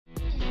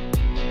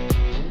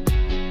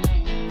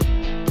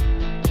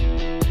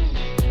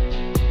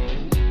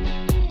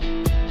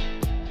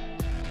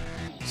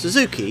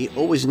Suzuki,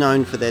 always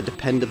known for their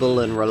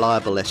dependable and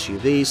reliable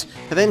SUVs,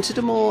 have entered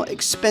a more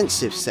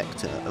expensive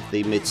sector of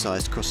the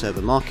mid-sized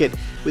crossover market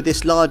with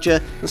this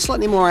larger and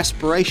slightly more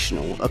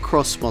aspirational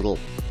Across model.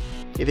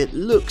 If it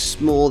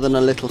looks more than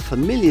a little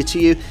familiar to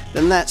you,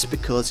 then that's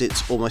because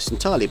it's almost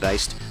entirely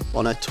based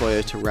on a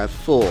Toyota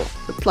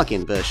RAV4, the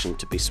plug-in version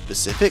to be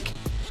specific.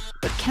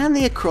 But can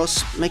the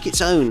Across make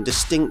its own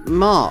distinct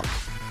mark?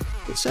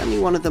 It's certainly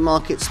one of the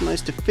market's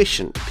most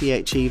efficient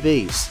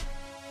PHEVs.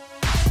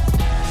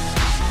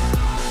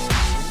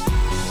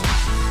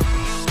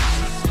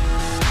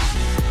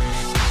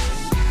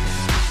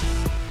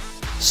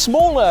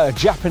 Smaller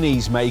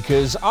Japanese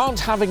makers aren't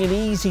having an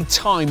easy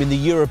time in the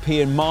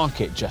European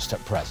market just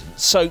at present,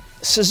 so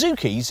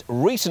Suzuki's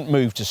recent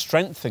move to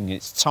strengthen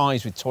its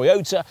ties with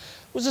Toyota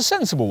was a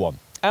sensible one.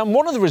 And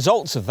one of the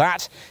results of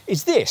that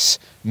is this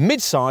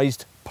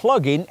mid-sized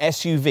plug-in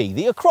SUV,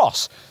 the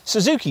Across,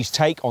 Suzuki's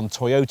take on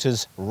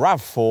Toyota's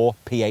RAV4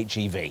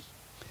 PHEV.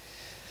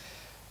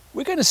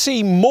 We're going to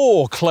see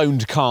more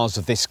cloned cars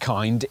of this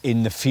kind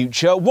in the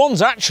future.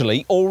 One's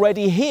actually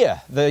already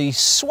here, the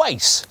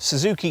Swace,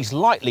 Suzuki's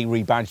lightly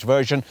rebadged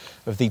version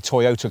of the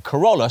Toyota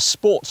Corolla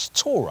Sports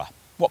Tourer.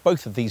 What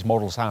both of these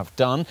models have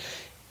done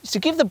is to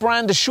give the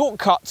brand a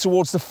shortcut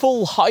towards the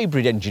full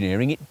hybrid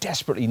engineering it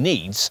desperately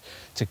needs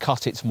to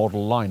cut its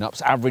model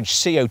lineup's average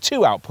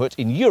CO2 output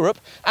in Europe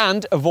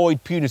and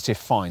avoid punitive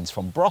fines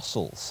from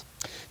Brussels.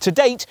 To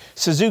date,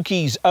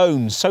 Suzuki's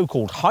own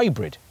so-called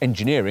hybrid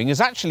engineering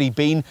has actually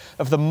been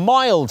of the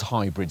mild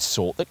hybrid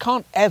sort that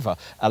can't ever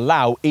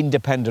allow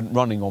independent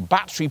running on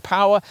battery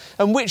power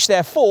and which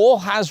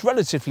therefore has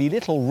relatively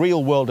little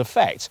real-world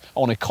effect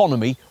on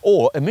economy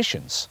or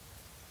emissions.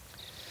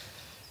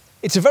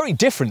 It's a very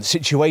different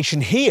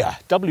situation here.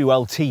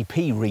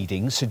 WLTP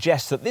readings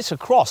suggest that this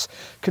Across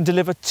can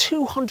deliver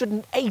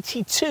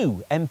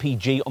 282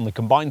 mpg on the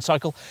combined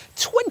cycle,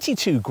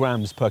 22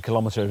 grams per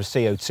kilometre of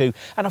CO2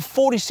 and a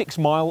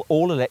 46-mile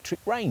all-electric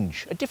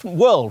range. A different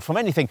world from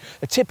anything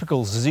a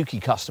typical Suzuki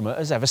customer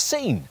has ever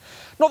seen.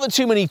 Not that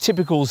too many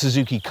typical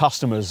Suzuki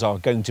customers are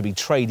going to be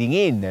trading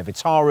in their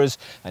Vitaras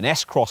and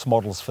S-Cross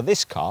models for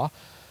this car,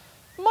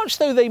 much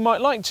though they might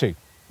like to.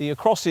 The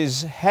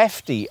Across's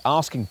hefty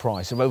asking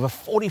price of over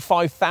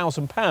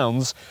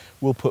 £45,000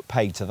 will put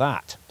paid to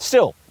that.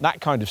 Still,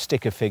 that kind of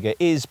sticker figure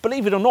is,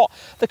 believe it or not,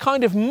 the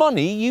kind of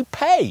money you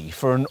pay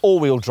for an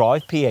all-wheel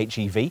drive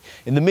PHEV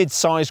in the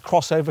mid-sized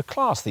crossover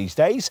class these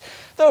days.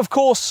 Though, of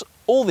course,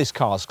 all this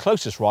car's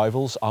closest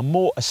rivals are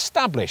more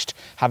established,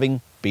 having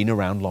been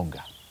around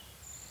longer.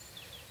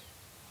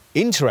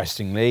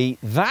 Interestingly,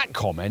 that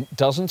comment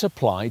doesn't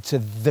apply to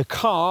the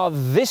car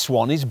this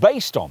one is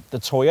based on, the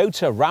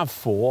Toyota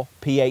RAV4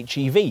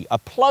 PHEV, a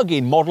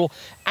plug-in model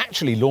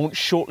actually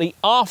launched shortly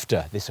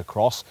after this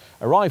Across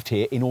arrived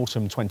here in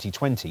autumn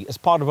 2020 as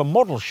part of a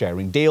model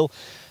sharing deal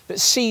that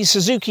sees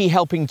Suzuki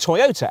helping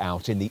Toyota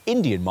out in the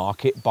Indian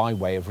market by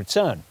way of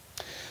return.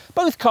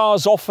 Both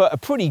cars offer a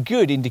pretty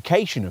good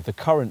indication of the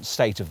current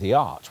state of the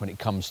art when it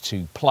comes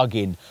to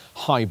plug-in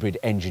hybrid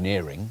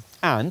engineering,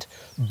 and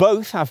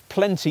both have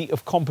plenty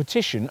of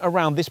competition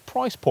around this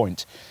price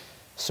point.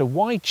 So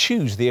why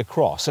choose the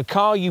Across, a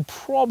car you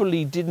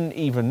probably didn't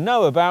even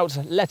know about,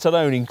 let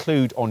alone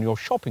include on your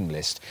shopping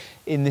list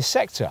in this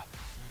sector?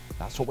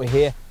 That's what we're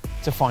here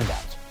to find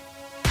out.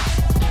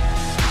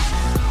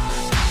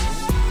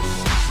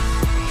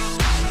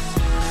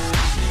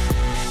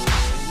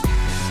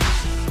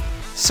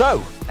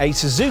 So, a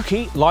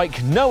Suzuki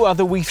like no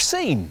other we've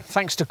seen,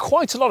 thanks to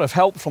quite a lot of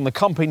help from the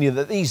company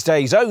that these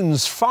days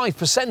owns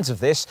 5% of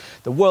this,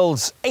 the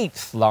world's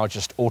 8th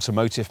largest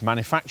automotive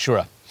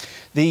manufacturer.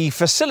 The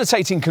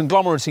facilitating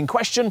conglomerate in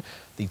question,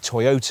 the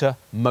Toyota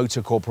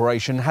Motor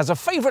Corporation, has a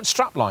favourite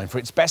strapline for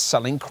its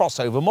best-selling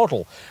crossover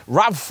model,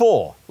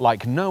 RAV4,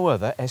 like no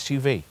other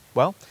SUV.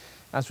 Well,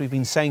 as we've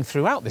been saying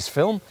throughout this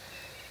film,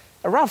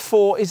 a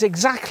RAV4 is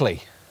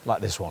exactly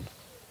like this one.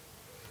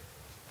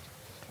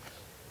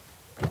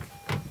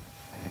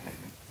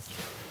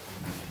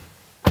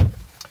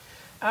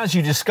 As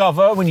you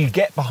discover when you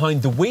get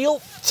behind the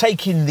wheel,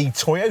 take in the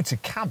Toyota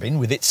cabin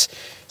with its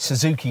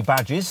Suzuki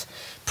badges,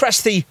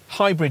 press the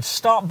hybrid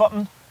start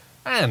button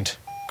and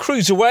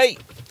cruise away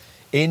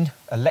in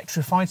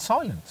electrified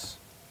silence.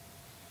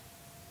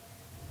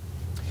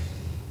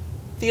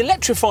 The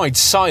electrified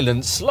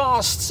silence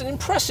lasts an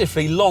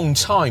impressively long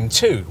time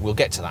too. We'll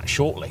get to that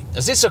shortly,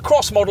 as this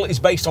Across model is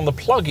based on the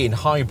plug-in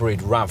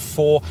hybrid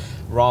RAV4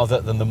 rather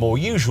than the more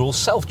usual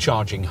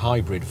self-charging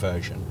hybrid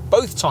version.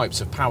 Both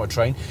types of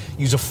powertrain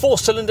use a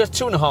 4-cylinder,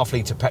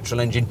 2.5-litre petrol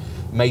engine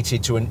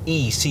mated to an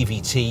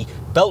eCVT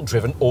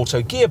belt-driven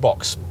auto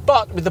gearbox.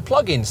 But with the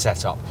plug-in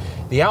setup,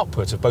 the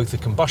output of both the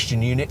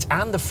combustion unit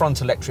and the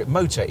front electric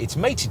motor it's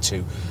mated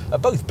to are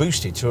both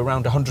boosted to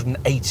around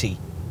 180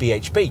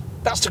 bhp.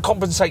 That's to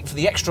compensate for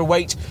the extra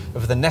weight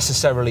of the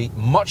necessarily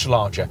much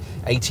larger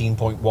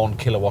 18.1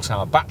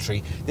 kilowatt-hour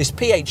battery this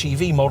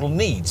PHEV model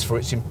needs for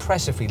its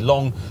impressively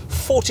long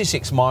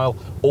 46-mile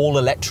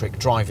all-electric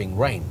driving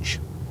range.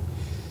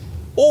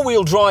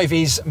 All-wheel drive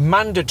is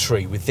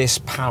mandatory with this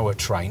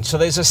powertrain, so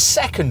there's a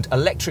second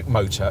electric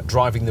motor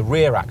driving the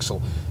rear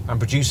axle and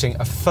producing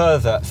a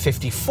further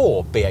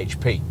 54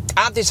 bhp.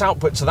 Add this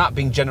output to that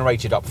being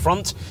generated up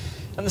front,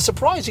 and the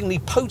surprisingly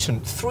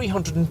potent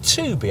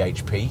 302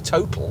 bhp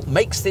total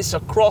makes this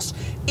Across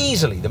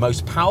easily the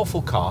most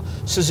powerful car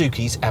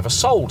Suzuki's ever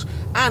sold,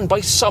 and by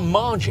some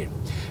margin.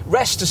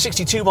 Rest to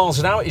 62 miles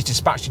an hour is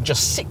dispatched in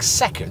just 6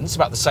 seconds,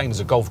 about the same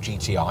as a Golf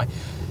GTI.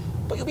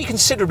 But you'll be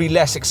considerably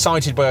less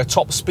excited by a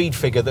top speed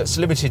figure that's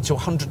limited to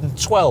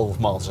 112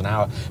 miles an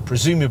hour,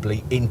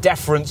 presumably in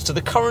deference to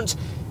the current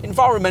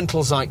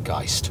environmental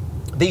zeitgeist.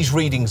 These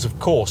readings, of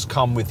course,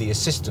 come with the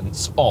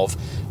assistance of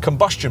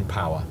combustion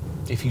power.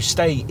 If you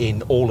stay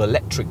in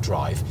all-electric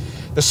drive,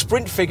 the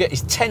sprint figure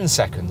is 10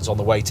 seconds on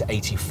the way to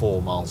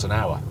 84 miles an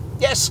hour.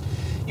 Yes,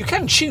 you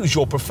can choose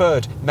your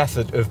preferred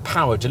method of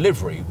power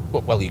delivery.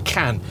 Well, you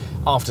can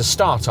after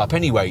startup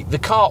anyway. The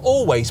car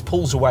always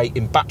pulls away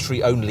in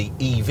battery-only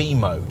EV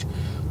mode,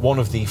 one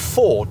of the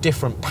 4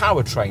 different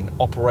powertrain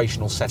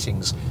operational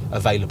settings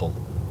available.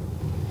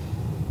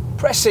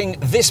 Pressing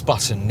this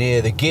button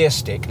near the gear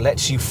stick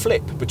lets you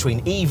flip between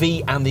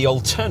EV and the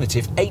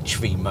alternative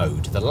HV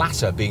mode, the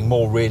latter being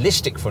more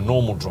realistic for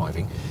normal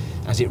driving,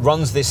 as it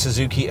runs this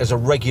Suzuki as a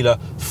regular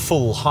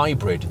full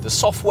hybrid, the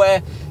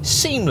software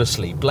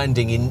seamlessly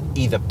blending in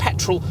either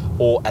petrol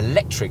or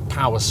electric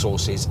power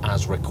sources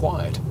as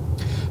required.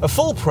 A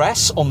full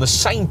press on the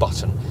same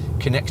button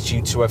connects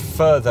you to a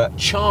further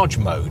charge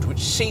mode, which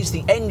sees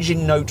the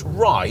engine note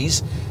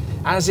rise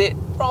as it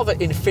rather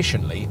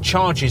inefficiently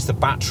charges the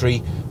battery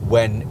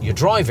when you're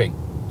driving.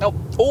 Now,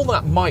 all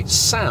that might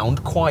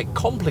sound quite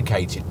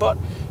complicated, but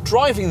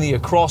driving the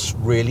Across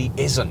really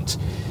isn't.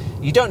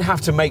 You don't have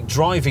to make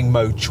driving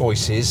mode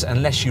choices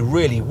unless you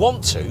really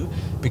want to,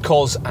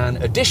 because an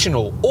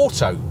additional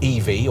auto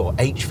EV or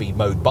HV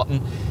mode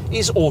button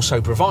is also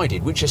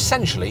provided, which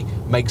essentially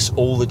makes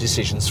all the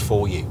decisions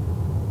for you.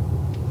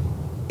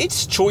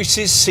 Its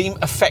choices seem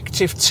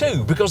effective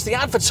too, because the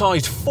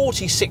advertised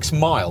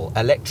 46-mile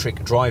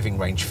electric driving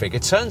range figure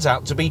turns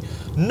out to be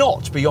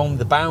not beyond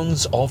the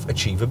bounds of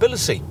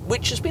achievability,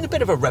 which has been a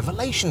bit of a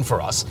revelation for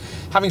us,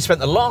 having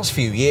spent the last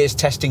few years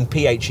testing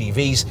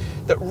PHEVs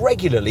that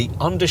regularly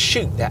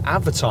undershoot their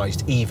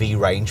advertised EV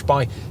range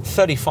by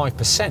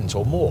 35%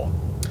 or more.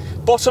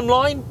 Bottom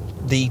line,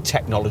 the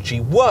technology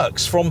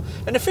works from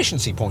an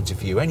efficiency point of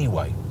view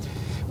anyway.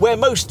 Where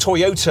most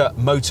Toyota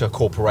Motor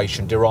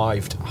Corporation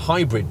derived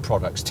hybrid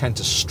products tend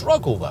to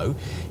struggle, though,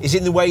 is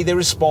in the way they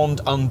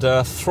respond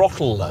under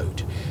throttle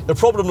load. The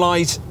problem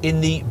lies in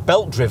the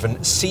belt-driven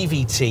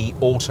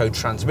CVT auto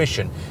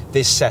transmission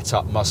this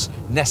setup must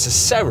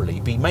necessarily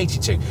be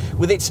mated to,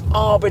 with its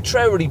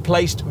arbitrarily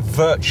placed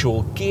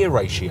virtual gear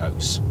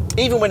ratios.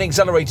 Even when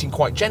accelerating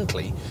quite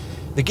gently,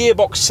 the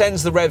gearbox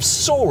sends the revs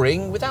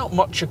soaring without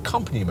much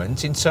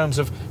accompaniment in terms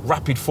of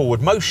rapid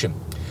forward motion.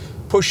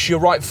 Push your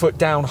right foot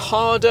down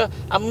harder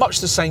and much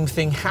the same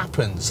thing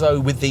happens, though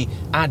with the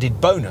added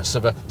bonus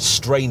of a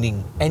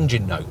straining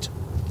engine note.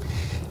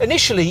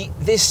 Initially,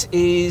 this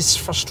is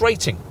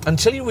frustrating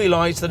until you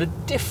realise that a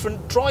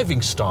different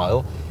driving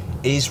style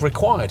is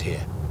required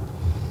here.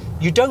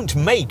 You don't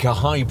make a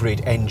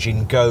hybrid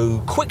engine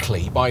go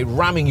quickly by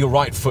ramming your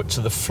right foot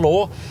to the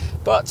floor,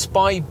 but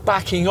by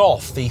backing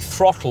off the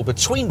throttle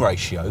between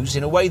ratios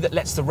in a way that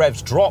lets the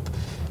revs drop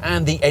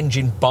and the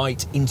engine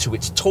bite into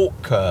its torque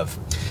curve.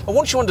 And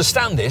once you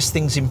understand this,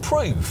 things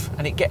improve,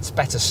 and it gets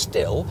better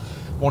still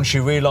once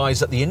you realise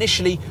that the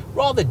initially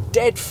rather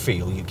dead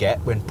feel you get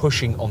when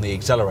pushing on the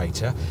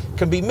accelerator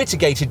can be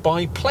mitigated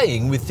by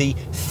playing with the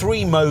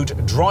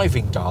 3-mode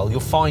driving dial you'll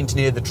find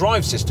near the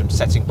drive system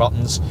setting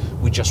buttons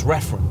we just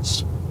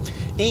referenced.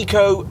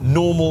 Eco,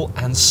 Normal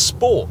and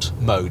Sport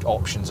mode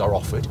options are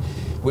offered,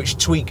 which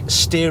tweak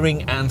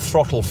steering and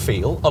throttle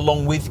feel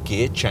along with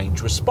gear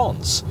change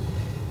response.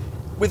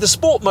 With the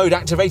Sport mode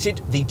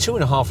activated, the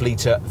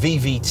 2.5-litre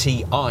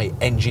VVTi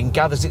engine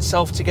gathers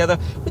itself together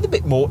with a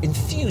bit more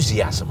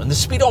enthusiasm, and the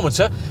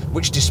speedometer,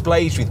 which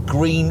displays with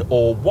green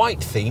or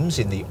white themes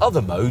in the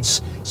other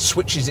modes,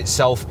 switches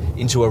itself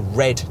into a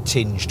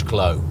red-tinged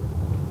glow.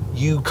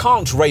 You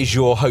can't raise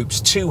your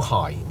hopes too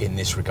high in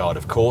this regard,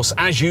 of course.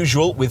 As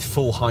usual with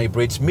full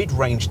hybrids,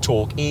 mid-range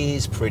torque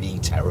is pretty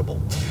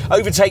terrible.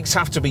 Overtakes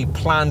have to be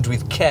planned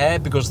with care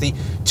because the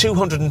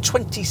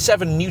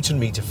 227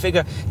 Nm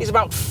figure is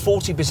about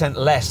 40%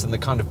 less than the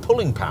kind of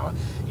pulling power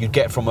you'd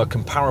get from a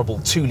comparable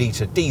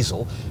 2-litre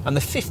diesel, and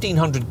the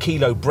 1500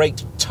 kilo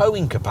braked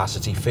towing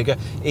capacity figure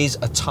is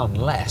a ton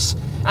less.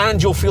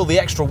 And you'll feel the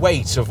extra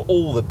weight of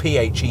all the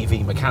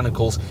PHEV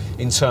mechanicals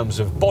in terms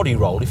of body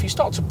roll if you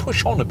start to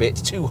push on a bit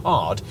too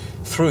hard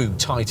through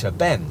tighter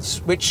bends,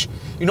 which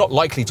you're not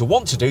likely to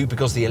want to do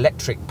because the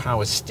electric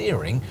power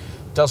steering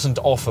doesn't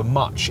offer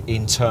much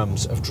in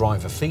terms of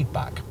driver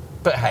feedback.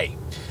 But hey,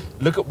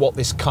 look at what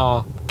this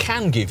car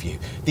can give you.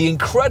 The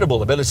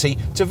incredible ability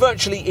to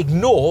virtually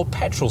ignore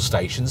petrol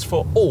stations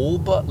for all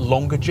but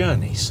longer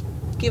journeys.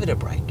 Give it a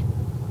break.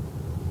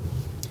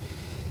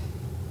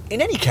 In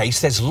any case,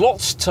 there's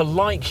lots to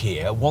like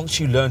here once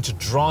you learn to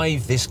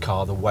drive this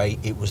car the way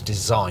it was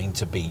designed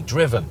to be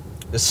driven.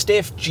 The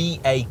stiff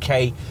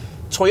GAK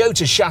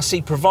Toyota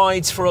chassis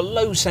provides for a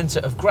low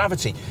centre of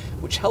gravity,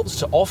 which helps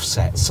to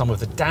offset some of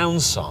the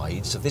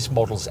downsides of this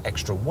model's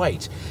extra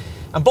weight.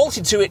 And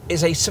bolted to it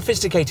is a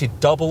sophisticated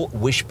double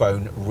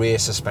wishbone rear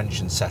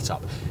suspension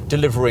setup,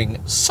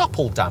 delivering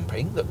supple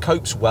damping that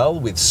copes well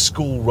with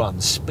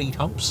school-run speed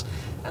humps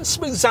and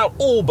smooths out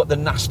all but the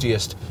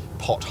nastiest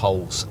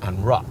potholes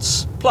and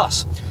ruts.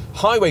 Plus,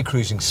 highway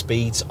cruising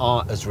speeds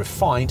are as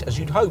refined as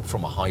you'd hope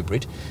from a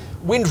hybrid.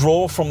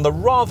 Windroar from the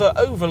rather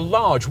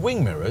over-large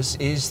wing mirrors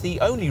is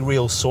the only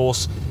real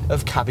source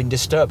of cabin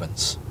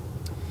disturbance.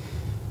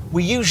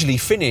 We usually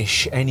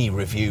finish any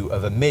review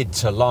of a mid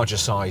to larger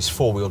size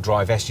four-wheel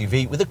drive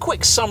SUV with a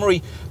quick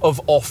summary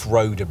of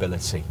off-road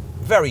ability.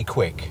 Very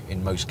quick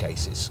in most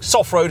cases.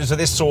 Soft-roaders of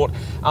this sort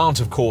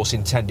aren't of course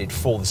intended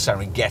for the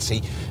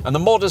Serengeti, and the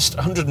modest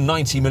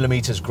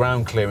 190mm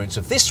ground clearance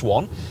of this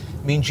one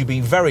means you'd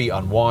be very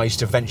unwise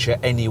to venture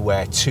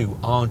anywhere too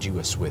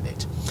arduous with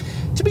it.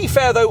 To be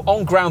fair though,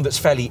 on ground that's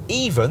fairly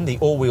even, the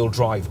all-wheel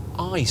drive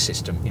I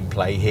system in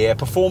play here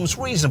performs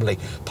reasonably,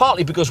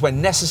 partly because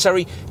when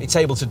necessary it's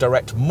able to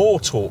direct more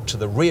torque to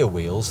the rear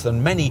wheels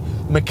than many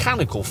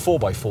mechanical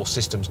 4x4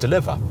 systems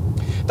deliver.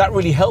 That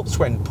really helps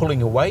when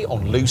pulling away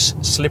on loose,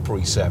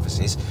 slippery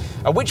surfaces,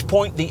 at which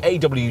point the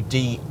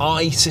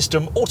AWD-I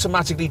system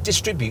automatically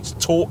distributes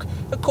torque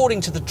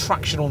according to the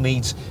tractional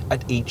needs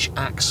at each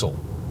axle,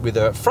 with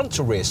a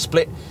front-to-rear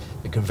split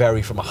that can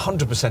vary from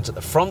 100% at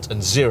the front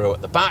and 0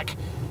 at the back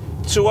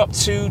to up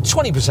to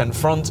 20%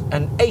 front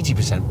and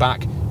 80%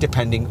 back,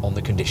 depending on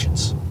the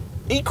conditions.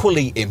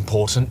 Equally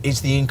important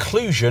is the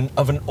inclusion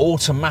of an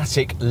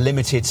automatic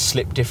limited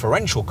slip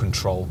differential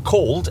control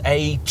called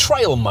a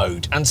trail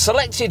mode and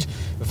selected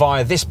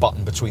via this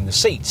button between the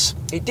seats.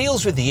 It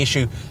deals with the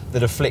issue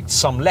that afflicts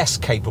some less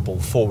capable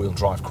four-wheel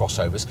drive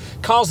crossovers,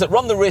 cars that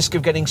run the risk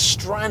of getting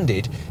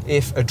stranded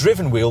if a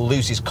driven wheel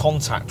loses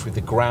contact with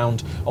the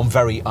ground on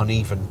very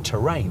uneven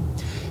terrain.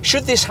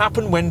 Should this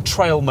happen when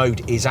trail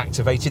mode is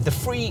activated, the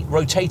free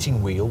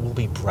rotating wheel will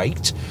be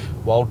braked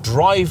while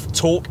drive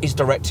torque is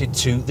directed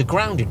to the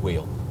grounded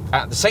wheel.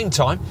 At the same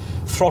time,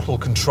 throttle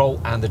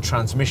control and the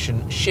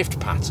transmission shift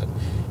pattern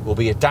will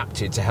be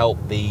adapted to help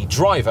the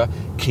driver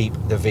keep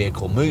the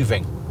vehicle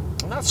moving.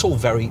 And that's all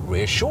very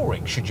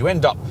reassuring should you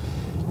end up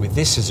with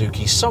this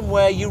Suzuki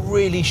somewhere you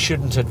really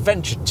shouldn't have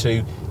ventured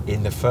to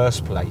in the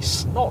first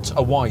place. Not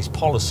a wise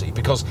policy,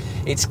 because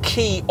its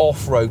key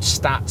off-road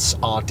stats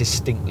are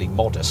distinctly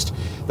modest.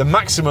 The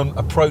maximum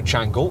approach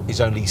angle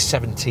is only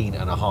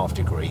 17.5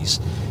 degrees,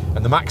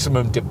 and the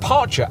maximum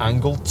departure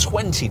angle,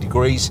 20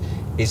 degrees,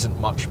 isn't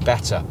much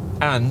better.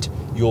 And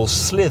you'll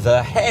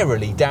slither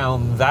hairily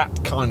down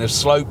that kind of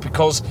slope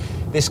because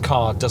this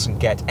car doesn't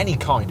get any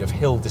kind of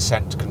hill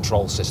descent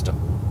control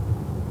system.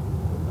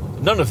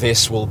 None of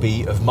this will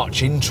be of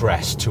much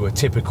interest to a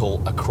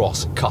typical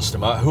Across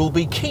customer, who will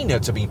be keener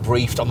to be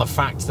briefed on the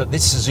fact that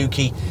this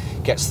Suzuki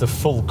gets the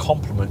full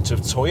complement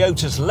of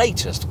Toyota's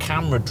latest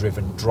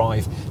camera-driven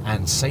drive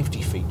and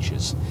safety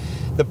features.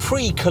 The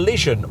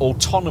pre-collision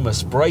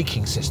autonomous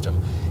braking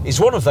system is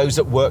one of those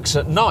that works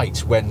at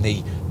night when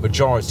the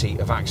majority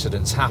of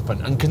accidents happen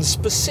and can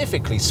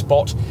specifically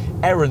spot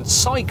errant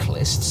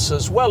cyclists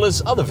as well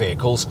as other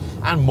vehicles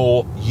and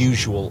more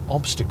usual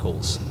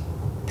obstacles.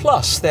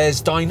 Plus,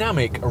 there's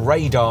dynamic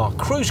radar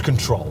cruise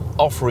control,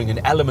 offering an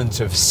element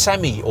of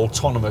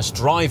semi-autonomous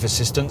drive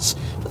assistance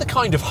for the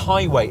kind of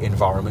highway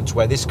environment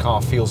where this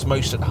car feels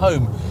most at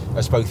home,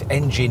 as both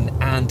engine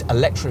and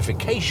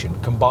electrification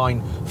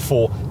combine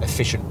for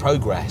efficient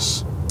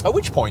progress. At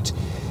which point,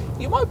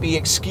 you might be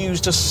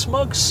excused a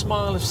smug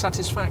smile of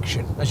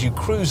satisfaction as you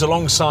cruise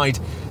alongside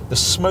the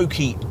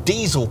smoky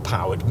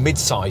diesel-powered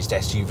mid-sized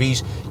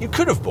SUVs you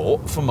could have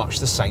bought for much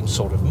the same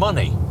sort of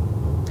money.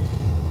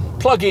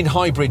 Plug-in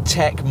hybrid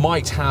tech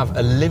might have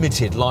a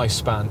limited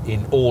lifespan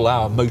in all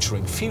our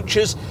motoring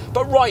futures,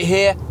 but right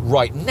here,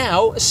 right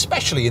now,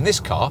 especially in this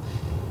car,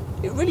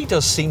 it really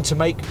does seem to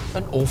make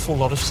an awful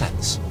lot of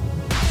sense.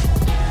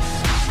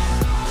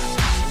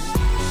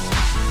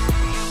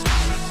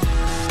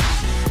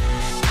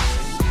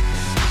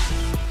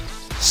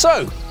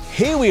 So,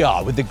 here we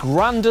are with the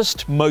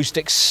grandest, most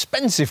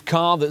expensive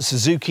car that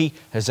Suzuki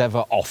has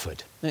ever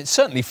offered. It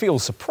certainly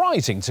feels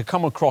surprising to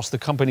come across the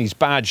company's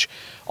badge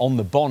on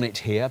the bonnet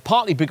here,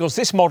 partly because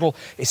this model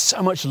is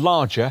so much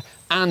larger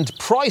and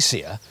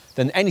pricier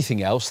than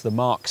anything else the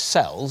marque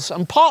sells,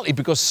 and partly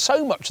because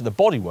so much of the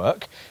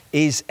bodywork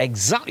is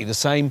exactly the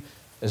same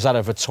as that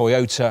of a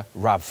Toyota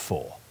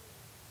RAV4.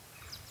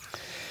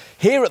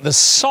 Here at the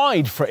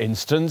side, for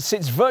instance,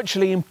 it's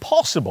virtually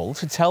impossible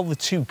to tell the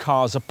two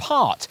cars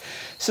apart.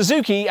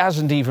 Suzuki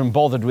hasn't even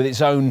bothered with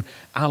its own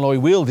alloy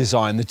wheel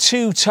design, the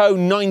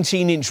two-tone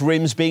 19-inch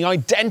rims being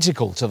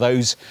identical to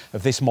those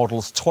of this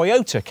model's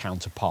Toyota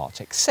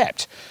counterpart,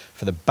 except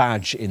for the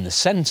badge in the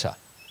centre.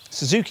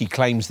 Suzuki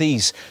claims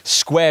these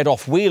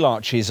squared-off wheel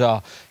arches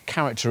are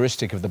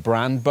characteristic of the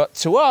brand, but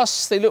to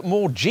us they look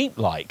more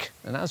Jeep-like.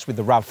 And as with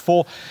the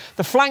RAV4,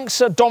 the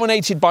flanks are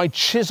dominated by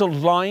chiselled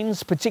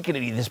lines,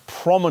 particularly this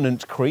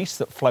prominent crease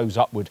that flows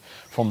upward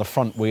from the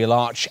front wheel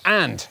arch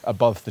and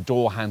above the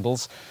door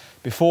handles,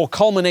 before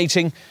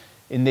culminating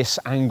in this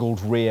angled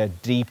rear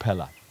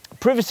D-pillar.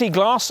 Privacy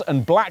glass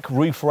and black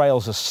roof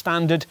rails are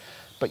standard,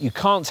 but you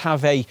can't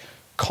have a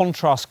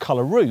contrast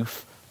colour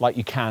roof like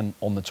you can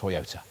on the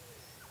Toyota.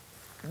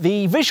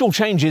 The visual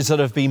changes that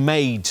have been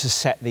made to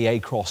set the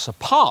Across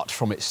apart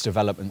from its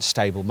development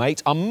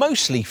stablemate are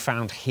mostly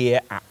found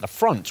here at the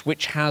front,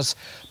 which has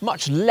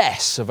much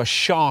less of a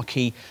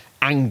sharky,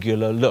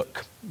 angular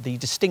look. The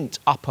distinct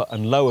upper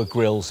and lower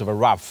grilles of a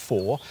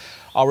RAV4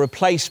 are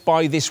replaced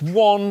by this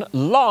one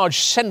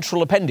large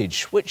central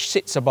appendage, which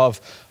sits above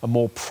a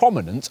more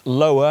prominent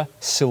lower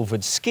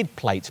silvered skid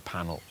plate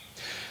panel.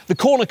 The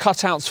corner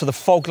cutouts for the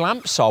fog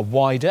lamps are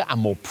wider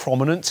and more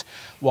prominent,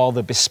 while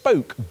the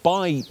bespoke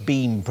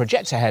bi-beam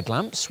projector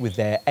headlamps with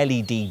their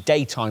LED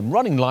daytime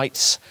running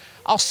lights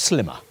are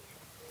slimmer.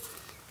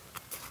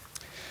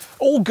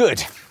 All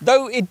good,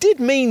 though it did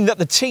mean that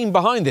the team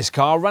behind this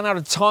car ran out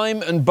of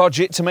time and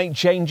budget to make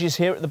changes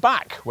here at the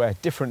back, where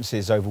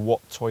differences over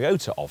what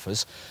Toyota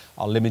offers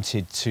are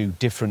limited to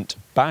different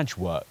badge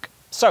work.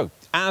 So,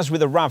 as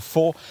with a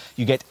RAV4,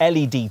 you get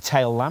LED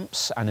tail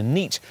lamps and a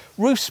neat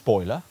roof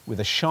spoiler with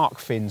a shark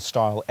fin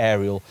style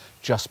aerial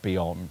just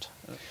beyond.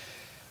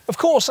 Of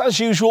course, as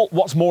usual,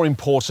 what's more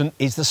important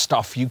is the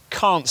stuff you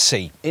can't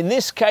see. In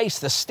this case,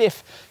 the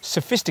stiff,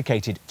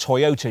 sophisticated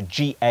Toyota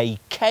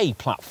GAK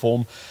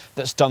platform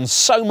that's done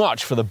so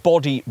much for the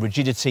body,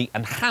 rigidity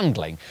and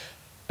handling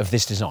of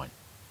this design.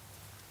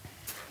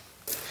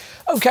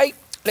 OK,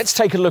 let's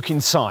take a look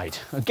inside.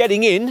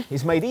 Getting in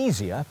is made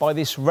easier by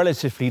this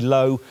relatively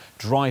low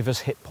driver's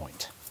hip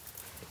point.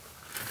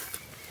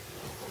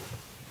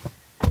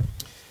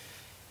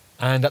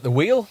 And at the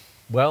wheel,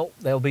 well,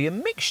 there'll be a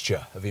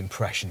mixture of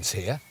impressions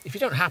here. If you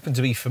don't happen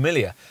to be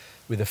familiar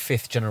with a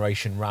 5th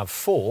generation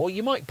RAV4,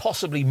 you might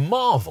possibly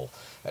marvel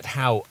at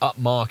how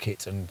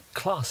upmarket and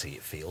classy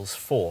it feels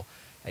for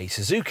a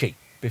Suzuki,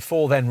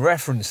 before then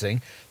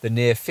referencing the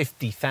near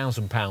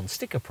 £50,000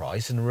 sticker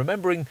price and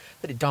remembering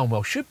that it darn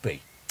well should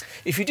be.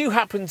 If you do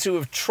happen to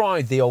have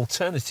tried the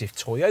alternative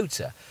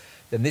Toyota,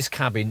 then this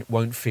cabin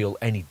won't feel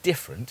any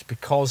different,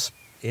 because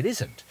it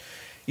isn't.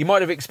 You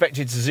might have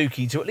expected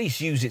Suzuki to at least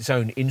use its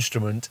own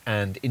instrument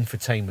and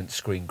infotainment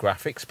screen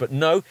graphics, but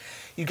no,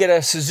 you get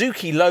a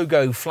Suzuki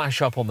logo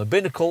flash up on the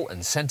binnacle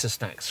and centre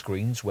stack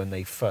screens when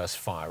they first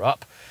fire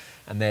up,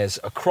 and there's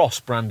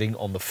Across branding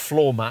on the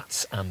floor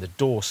mats and the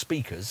door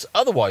speakers.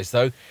 Otherwise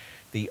though,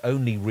 the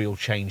only real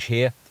change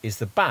here is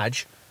the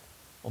badge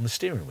on the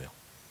steering wheel,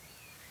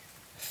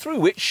 through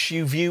which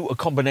you view a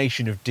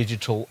combination of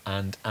digital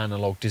and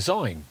analogue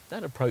design.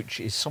 That approach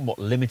is somewhat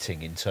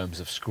limiting in terms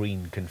of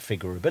screen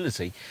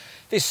configurability.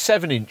 This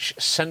 7-inch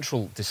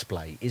central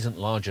display isn't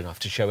large enough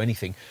to show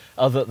anything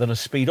other than a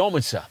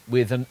speedometer,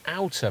 with an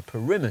outer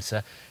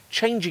perimeter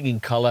changing in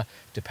colour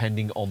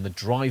depending on the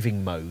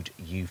driving mode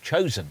you've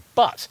chosen.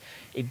 But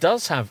it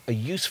does have a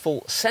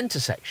useful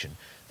centre section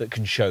that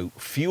can show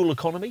fuel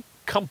economy,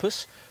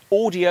 compass,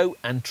 audio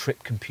and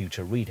trip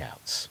computer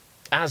readouts.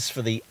 As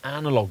for the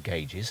analogue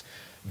gauges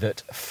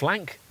that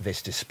flank this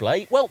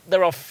display, well,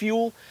 there are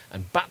fuel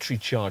and battery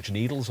charge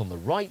needles on the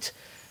right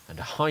and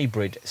a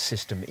hybrid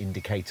system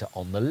indicator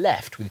on the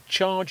left with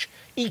charge,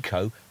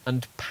 eco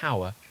and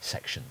power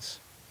sections.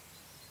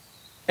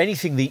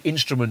 Anything the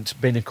instrument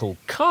binnacle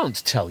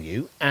can't tell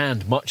you,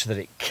 and much that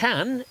it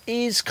can,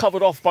 is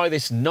covered off by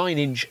this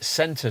 9-inch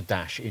centre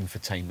dash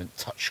infotainment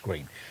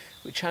touchscreen,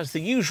 which has the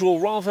usual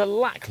rather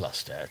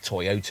lacklustre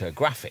Toyota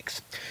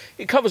graphics.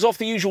 It covers off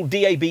the usual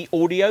DAB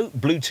audio,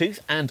 Bluetooth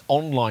and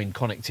online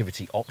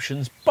connectivity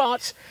options,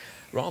 but,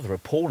 rather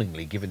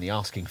appallingly given the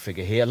asking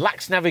figure here,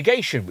 lacks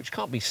navigation, which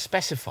can't be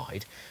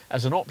specified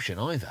as an option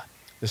either.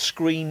 The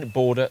screen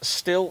border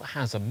still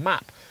has a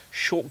map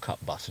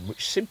shortcut button,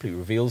 which simply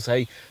reveals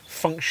a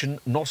function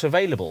not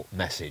available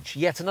message,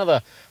 yet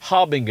another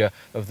harbinger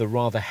of the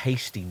rather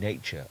hasty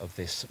nature of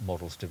this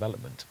model's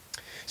development.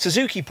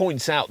 Suzuki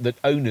points out that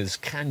owners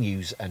can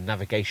use a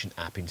navigation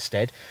app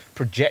instead,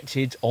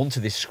 projected onto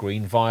this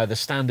screen via the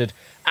standard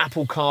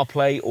Apple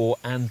CarPlay or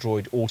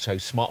Android Auto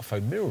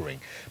smartphone mirroring.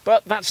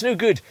 But that's no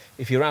good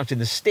if you're out in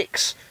the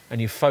sticks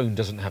and your phone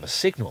doesn't have a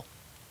signal.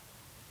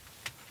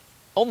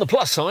 On the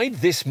plus side,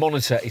 this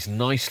monitor is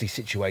nicely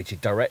situated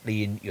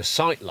directly in your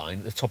sight line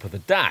at the top of the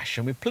dash,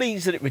 and we're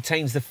pleased that it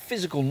retains the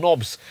physical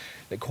knobs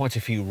that quite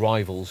a few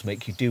rivals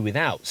make you do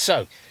without,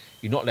 so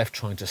you're not left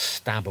trying to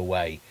stab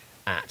away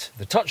at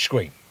the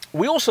touchscreen.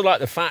 We also like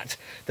the fact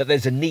that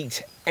there's a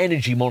neat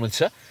energy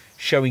monitor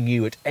showing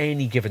you at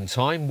any given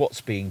time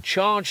what's being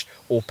charged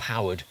or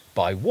powered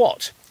by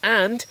what,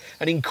 and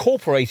an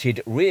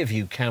incorporated rear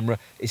view camera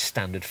is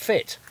standard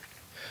fit.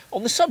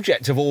 On the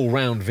subject of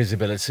all-round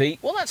visibility,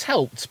 well, that's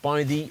helped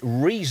by the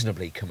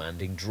reasonably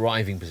commanding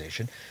driving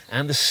position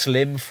and the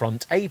slim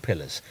front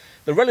A-pillars,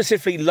 the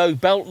relatively low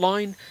belt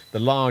line, the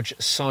large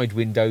side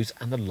windows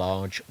and the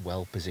large,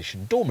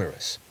 well-positioned door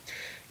mirrors.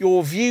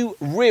 Your view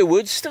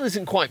rearwards still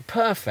isn't quite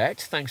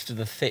perfect thanks to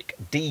the thick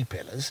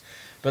D-pillars,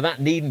 but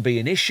that needn't be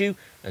an issue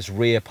as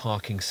rear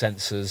parking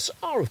sensors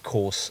are of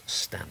course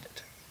standard.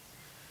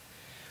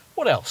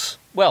 What else?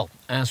 Well,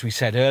 as we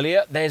said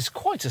earlier, there's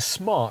quite a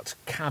smart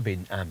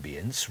cabin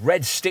ambience,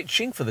 red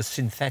stitching for the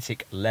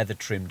synthetic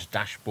leather-trimmed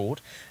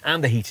dashboard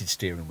and the heated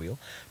steering wheel,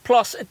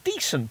 plus a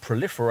decent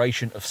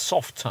proliferation of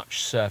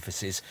soft-touch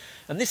surfaces,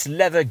 and this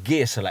leather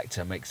gear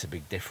selector makes a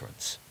big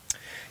difference.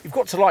 You've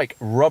got to like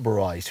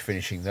rubberised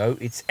finishing though.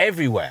 It's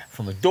everywhere,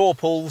 from the door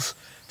pulls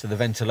to the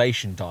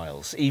ventilation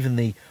dials, even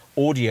the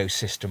audio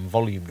system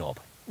volume knob,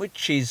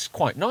 which is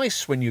quite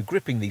nice when you're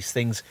gripping these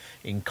things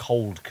in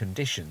cold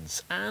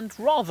conditions and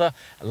rather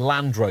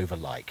Land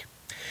Rover-like.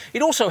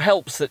 It also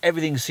helps that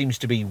everything seems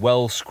to be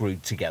well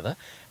screwed together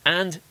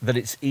and that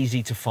it's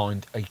easy to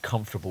find a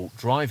comfortable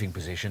driving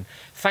position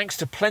thanks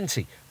to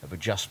plenty of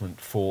adjustment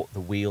for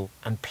the wheel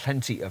and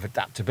plenty of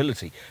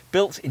adaptability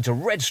built into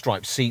red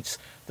striped seats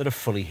that are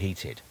fully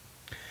heated.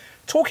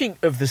 Talking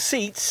of the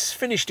seats,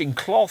 finished in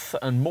cloth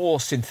and more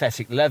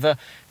synthetic leather,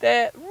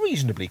 they're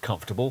reasonably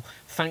comfortable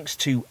thanks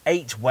to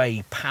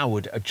 8-way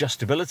powered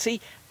adjustability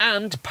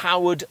and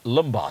powered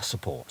lumbar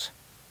support.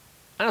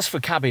 As for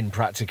cabin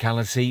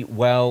practicality,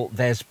 well,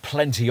 there's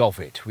plenty of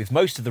it, with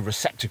most of the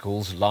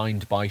receptacles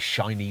lined by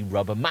shiny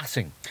rubber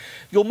matting.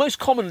 You'll most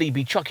commonly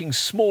be chucking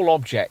small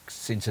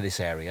objects into this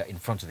area in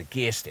front of the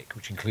gear stick,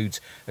 which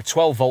includes a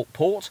 12-volt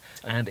port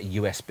and a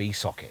USB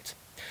socket.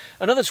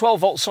 Another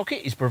 12-volt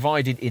socket is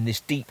provided in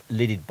this deep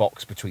lidded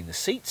box between the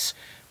seats,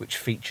 which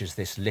features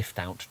this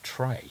lift-out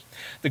tray.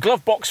 The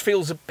glove box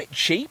feels a bit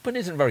cheap and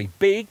isn't very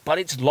big, but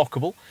it's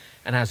lockable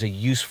and has a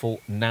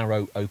useful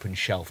narrow open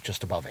shelf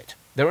just above it.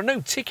 There are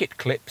no ticket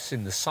clips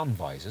in the sun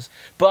visors,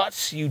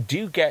 but you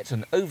do get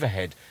an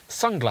overhead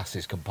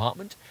sunglasses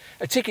compartment,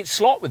 a ticket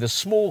slot with a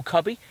small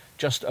cubby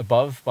just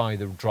above by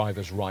the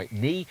driver's right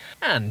knee,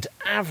 and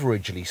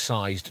averagely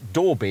sized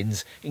door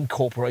bins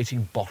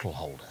incorporating bottle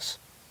holders.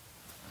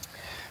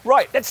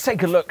 Right, let's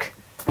take a look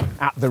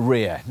at the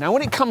rear. Now,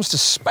 when it comes to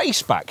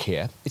space back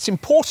here, it's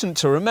important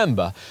to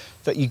remember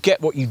that you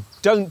get what you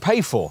don't pay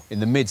for in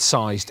the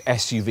mid-sized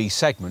SUV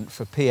segment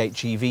for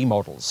PHEV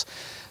models.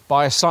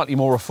 Buy a slightly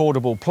more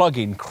affordable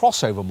plug-in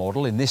crossover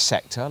model in this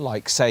sector,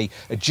 like, say,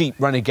 a Jeep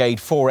Renegade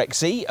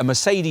 4xe, a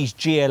Mercedes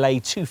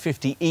GLA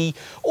 250e,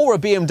 or a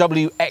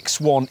BMW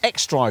X1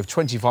 xDrive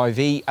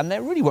 25e, and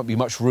there really won't be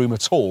much room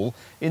at all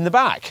in the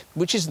back,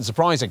 which isn't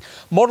surprising.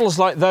 Models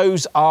like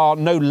those are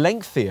no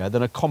lengthier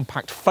than a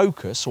compact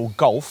Focus or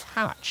Golf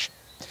hatch.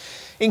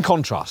 In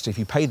contrast, if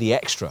you pay the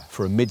extra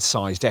for a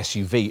mid-sized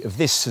SUV of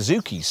this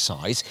Suzuki's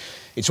size,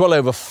 it's well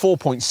over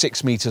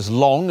 4.6 metres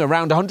long,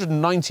 around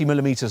 190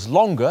 millimetres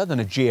longer than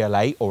a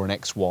GLA or an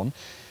X1.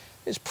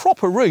 There's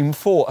proper room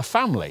for a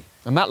family,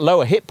 and that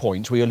lower hip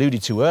point we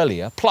alluded to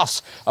earlier,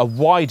 plus a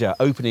wider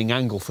opening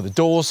angle for the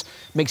doors,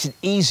 makes it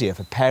easier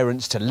for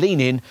parents to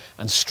lean in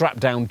and strap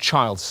down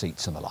child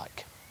seats and the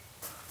like.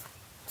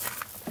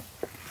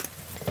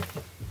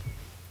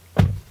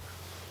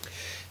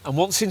 And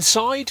once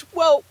inside,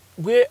 well,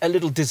 we're a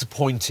little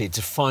disappointed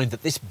to find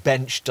that this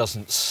bench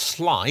doesn't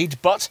slide,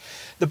 but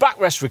the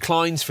backrest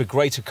reclines for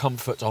greater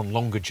comfort on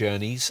longer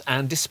journeys,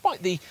 and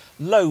despite the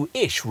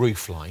low-ish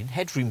roofline,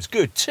 headroom's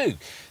good too,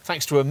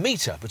 thanks to a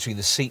metre between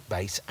the seat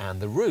base and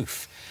the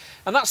roof.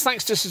 And that's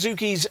thanks to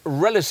Suzuki's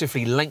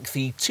relatively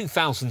lengthy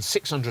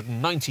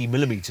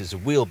 2,690mm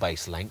of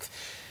wheelbase length.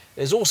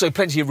 There's also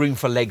plenty of room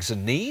for legs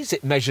and knees.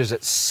 It measures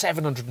at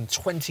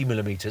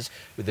 720mm,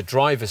 with the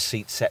driver's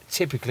seat set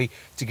typically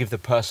to give the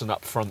person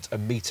up front a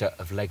metre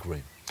of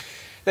legroom.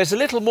 There's a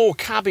little more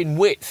cabin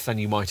width than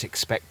you might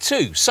expect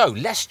too, so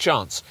less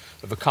chance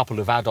of a couple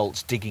of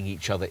adults digging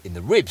each other in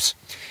the ribs.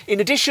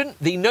 In addition,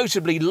 the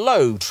notably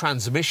low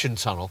transmission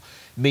tunnel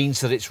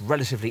means that it's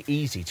relatively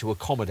easy to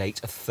accommodate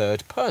a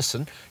third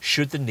person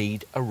should the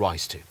need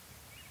arise to.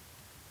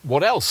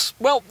 What else?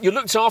 Well, you're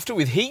looked after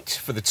with heat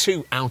for the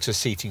two outer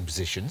seating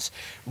positions,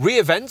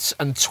 rear vents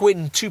and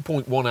twin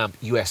 2.1 amp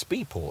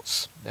USB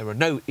ports. There are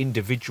no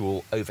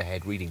individual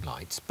overhead reading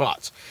lights,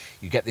 but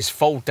you get this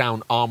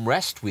fold-down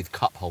armrest with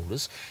cup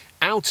holders,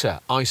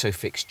 outer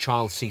ISOFIX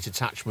child seat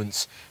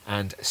attachments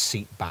and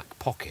seat back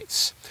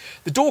pockets.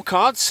 The door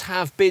cards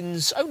have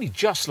bins only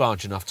just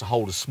large enough to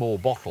hold a small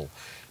bottle,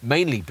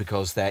 mainly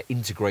because their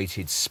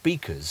integrated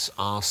speakers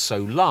are so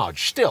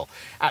large. Still,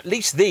 at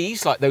least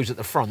these, like those at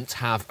the front,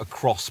 have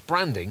Across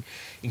branding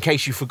in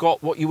case you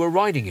forgot what you were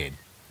riding in,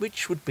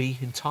 which would be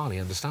entirely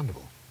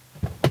understandable.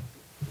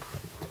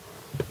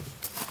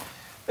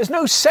 There's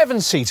no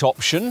 7-seat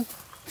option.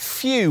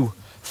 Few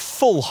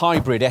full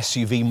hybrid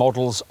SUV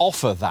models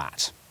offer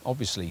that.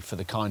 Obviously, for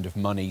the kind of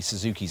money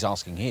Suzuki's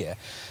asking here,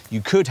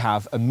 you could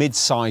have a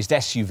mid-sized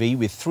SUV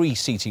with 3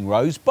 seating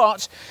rows,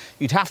 but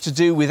you'd have to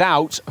do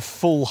without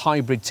full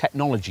hybrid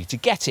technology to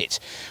get it,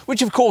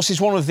 which of course is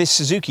one of this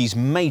Suzuki's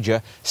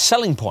major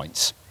selling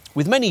points.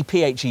 With many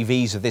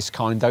PHEVs of this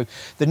kind, though,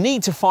 the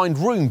need to find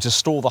room to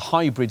store the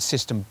hybrid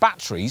system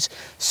batteries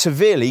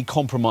severely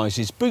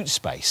compromises boot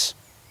space.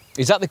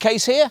 Is that the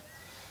case here?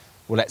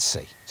 Well, let's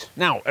see.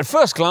 Now, at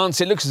first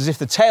glance, it looks as if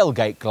the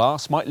tailgate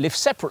glass might lift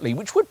separately,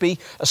 which would be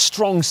a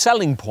strong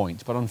selling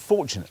point, but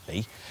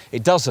unfortunately,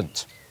 it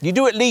doesn't. You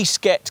do at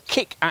least get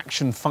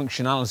kick-action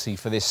functionality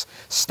for this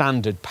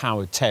standard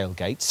powered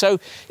tailgate, so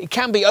it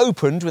can be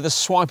opened with a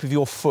swipe of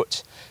your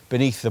foot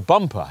beneath the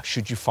bumper,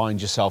 should you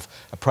find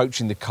yourself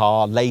approaching the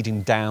car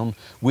laden down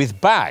with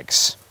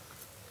bags.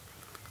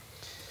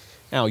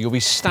 Now, you'll be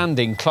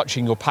standing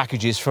clutching your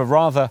packages for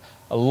rather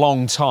a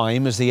long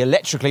time as the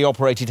electrically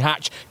operated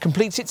hatch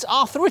completes its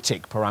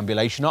arthritic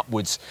perambulation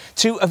upwards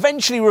to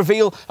eventually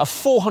reveal a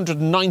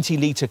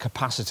 490-litre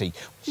capacity,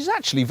 which is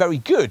actually very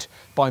good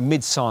by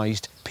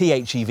mid-sized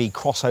PHEV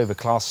crossover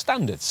class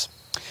standards.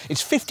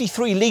 It's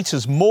 53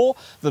 litres more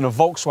than a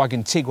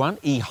Volkswagen Tiguan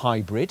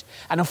e-hybrid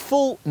and a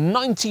full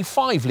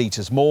 95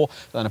 litres more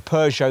than a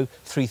Peugeot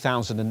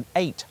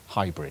 3008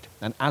 hybrid.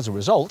 And as a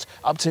result,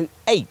 up to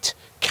 8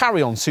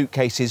 carry-on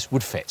suitcases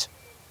would fit.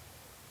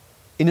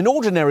 In an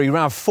ordinary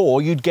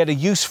RAV4, you'd get a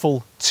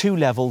useful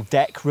 2-level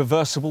deck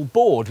reversible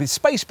board with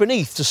space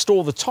beneath to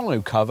store the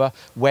tonneau cover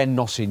when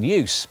not in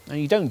use. Now,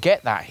 you don't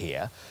get that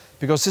here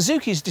because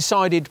Suzuki's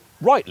decided,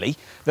 rightly,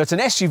 that an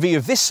SUV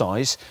of this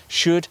size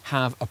should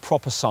have a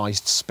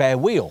proper-sized spare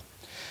wheel.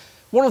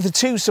 One of the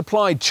 2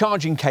 supplied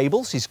charging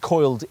cables is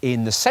coiled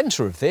in the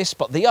centre of this,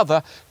 but the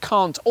other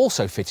can't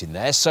also fit in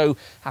there, so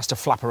has to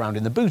flap around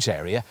in the boot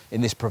area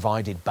in this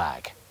provided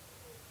bag.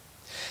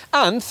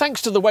 And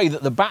thanks to the way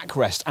that the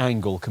backrest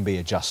angle can be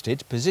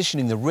adjusted,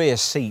 positioning the rear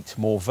seat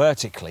more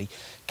vertically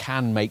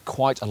can make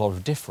quite a lot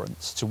of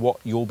difference to what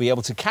you'll be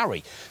able to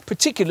carry,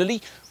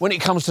 particularly when it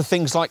comes to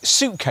things like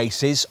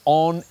suitcases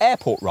on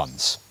airport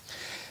runs.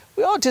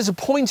 We are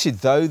disappointed,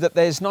 though, that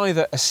there's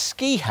neither a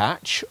ski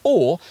hatch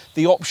or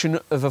the option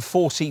of a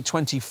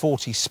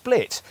 40-20-40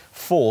 split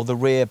for the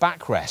rear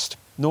backrest,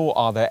 nor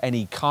are there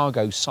any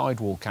cargo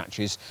sidewall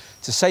catches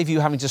to save you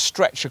having to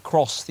stretch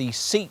across the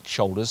seat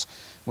shoulders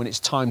when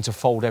it's time to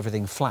fold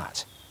everything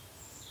flat.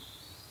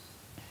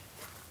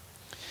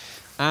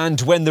 And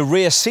when the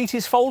rear seat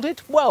is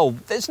folded, well,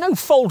 there's no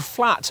fold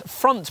flat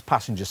front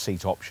passenger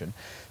seat option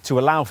to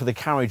allow for the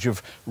carriage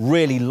of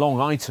really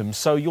long items,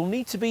 so you'll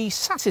need to be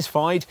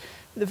satisfied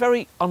with a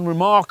very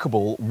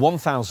unremarkable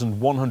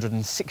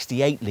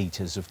 1,168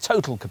 litres of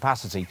total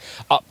capacity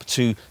up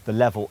to the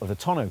level of the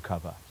tonneau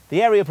cover.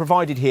 The area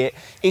provided here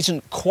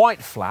isn't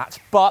quite flat,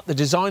 but the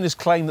designers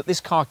claim that this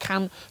car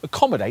can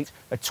accommodate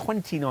a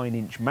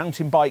 29-inch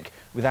mountain bike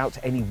without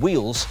any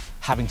wheels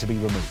having to be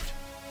removed.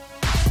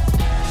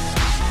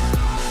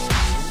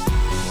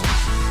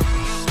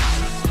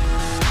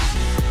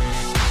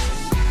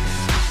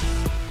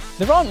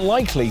 There aren't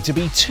likely to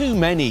be too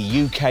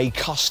many UK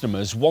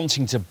customers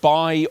wanting to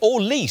buy or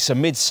lease a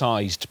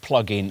mid-sized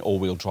plug-in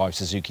all-wheel drive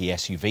Suzuki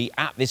SUV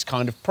at this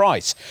kind of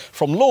price.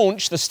 From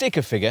launch, the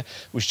sticker figure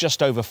was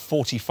just over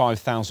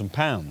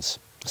 £45,000.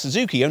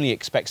 Suzuki only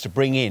expects to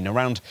bring in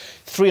around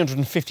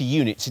 350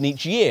 units in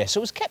each year,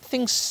 so it's kept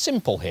things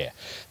simple here.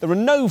 There are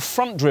no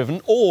front-driven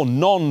or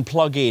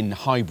non-plug-in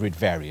hybrid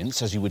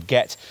variants, as you would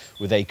get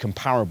with a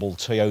comparable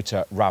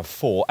Toyota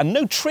RAV4, and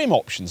no trim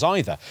options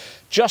either.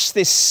 Just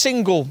this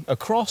single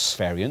Across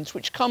variant,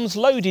 which comes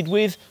loaded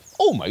with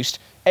almost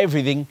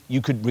everything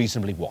you could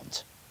reasonably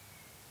want.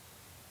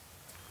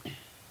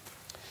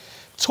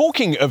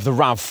 Talking of the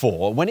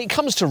RAV4, when it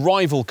comes to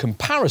rival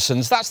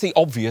comparisons, that's the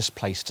obvious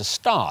place to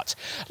start.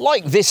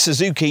 Like this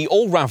Suzuki,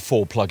 all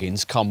RAV4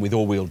 plug-ins come with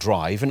all-wheel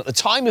drive, and at the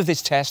time of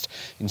this test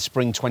in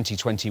spring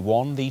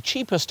 2021, the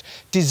cheapest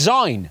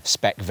design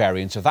spec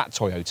variant of that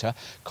Toyota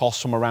costs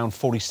from around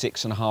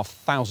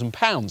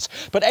 £46,500.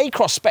 But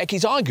Across spec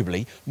is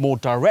arguably more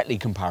directly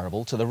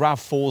comparable to the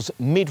RAV4's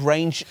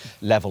mid-range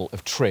level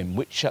of trim,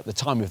 which at the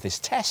time of this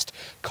test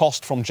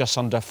cost from just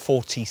under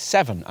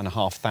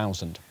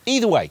 £47,500.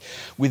 Either way,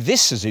 with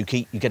this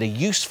Suzuki, you get a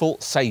useful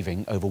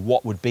saving over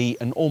what would be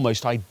an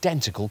almost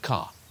identical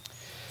car.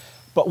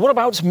 But what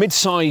about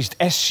mid-sized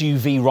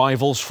SUV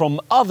rivals from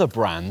other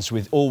brands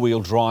with all-wheel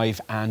drive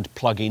and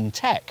plug-in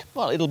tech?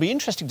 Well, it'll be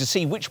interesting to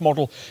see which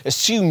model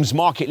assumes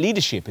market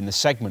leadership in the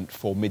segment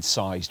for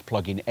mid-sized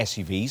plug-in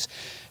SUVs,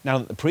 now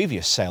that the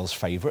previous sales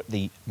favourite,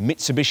 the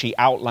Mitsubishi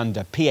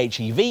Outlander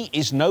PHEV,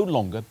 is no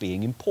longer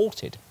being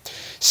imported.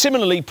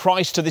 Similarly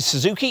priced to this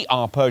Suzuki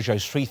are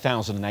Peugeot's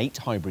 3008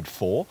 Hybrid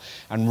 4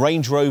 and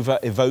Range Rover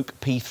Evoque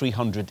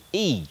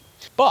P300e,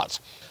 but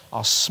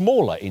are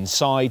smaller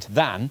inside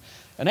than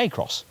an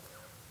Across.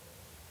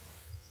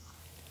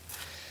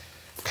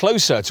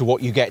 Closer to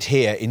what you get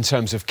here in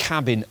terms of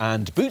cabin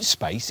and boot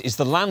space is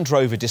the Land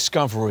Rover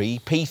Discovery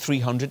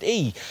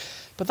P300e,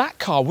 But that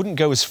car wouldn't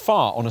go as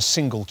far on a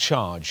single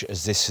charge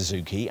as this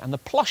Suzuki, and the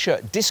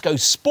plusher Disco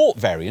Sport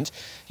variant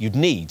you'd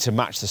need to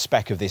match the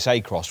spec of this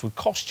Across would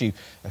cost you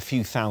a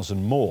few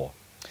thousand more.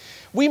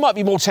 We might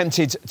be more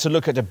tempted to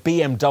look at a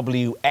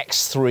BMW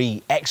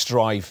X3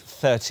 xDrive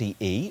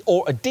 30e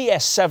or a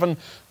DS7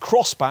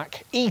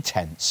 Crossback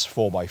E-Tense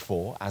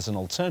 4x4 as an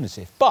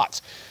alternative. But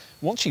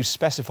once you've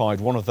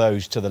specified one of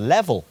those to the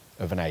level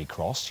of an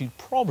Across, you'd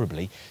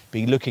probably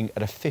be looking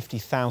at a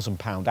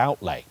 £50,000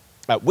 outlay.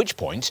 At which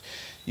point,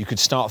 you could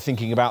start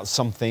thinking about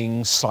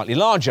something slightly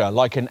larger,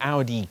 like an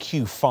Audi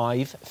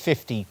Q5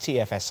 50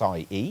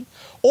 TFSI-E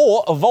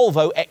or a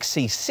Volvo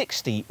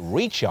XC60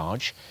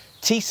 Recharge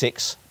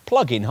T6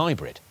 plug-in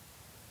hybrid.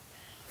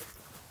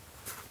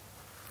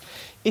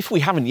 If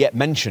we haven't yet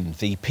mentioned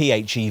the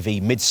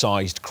PHEV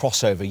mid-sized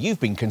crossover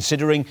you've been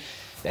considering,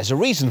 there's a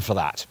reason for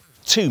that.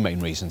 Two main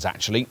reasons,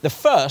 actually. The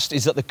first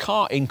is that the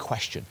car in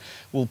question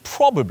will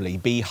probably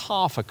be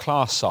half a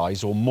class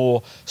size or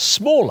more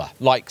smaller,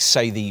 like,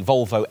 say, the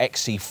Volvo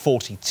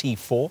XC40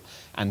 T4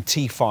 and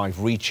T5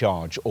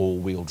 Recharge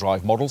all-wheel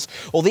drive models,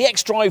 or the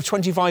xDrive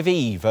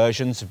 25e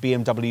versions of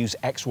BMW's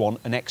X1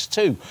 and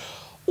X2.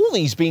 All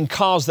these being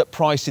cars that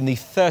price in the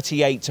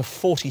 £38,000 to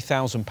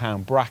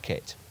 £40,000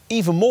 bracket.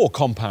 Even more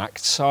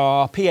compact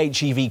are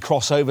PHEV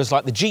crossovers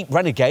like the Jeep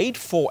Renegade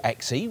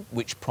 4xe,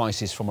 which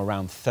prices from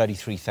around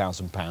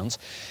 £33,000,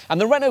 and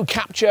the Renault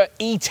Captur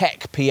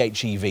E-Tech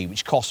PHEV,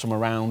 which costs from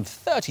around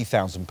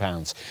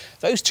 £30,000.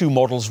 Those two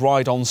models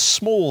ride on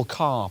small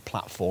car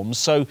platforms,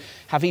 so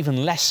have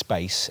even less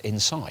space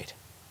inside.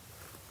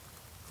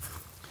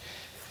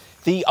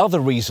 The other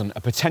reason a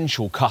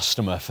potential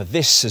customer for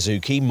this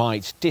Suzuki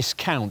might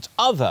discount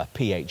other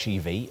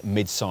PHEV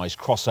mid-size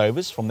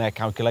crossovers from their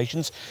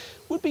calculations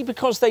would be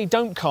because they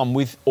don't come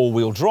with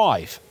all-wheel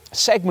drive.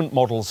 Segment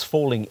models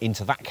falling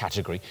into that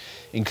category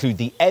include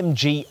the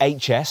MG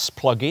HS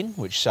plug-in,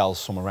 which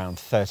sells from around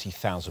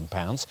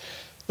 £30,000,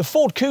 the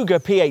Ford Kuga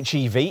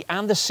PHEV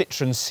and the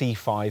Citroën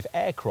C5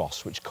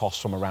 Aircross, which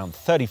costs from around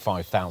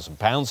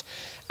 £35,000,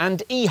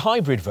 and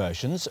e-hybrid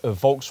versions of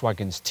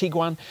Volkswagen's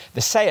Tiguan,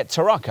 the Seat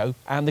Tarraco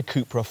and the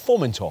Cupra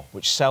Formentor,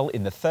 which sell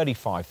in the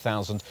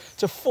 £35,000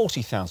 to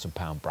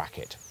 £40,000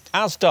 bracket.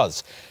 As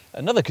does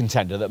another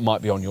contender that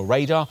might be on your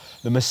radar,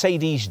 the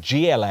Mercedes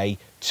GLA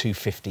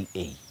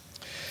 250e.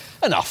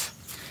 Enough.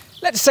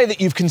 Let's say that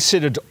you've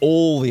considered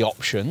all the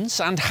options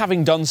and,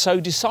 having done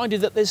so,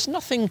 decided that there's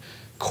nothing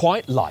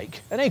quite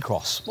like an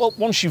Across. Well,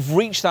 once you've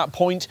reached that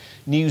point,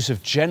 news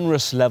of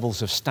generous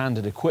levels of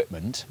standard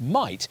equipment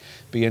might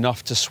be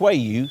enough to sway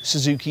you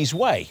Suzuki's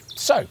way.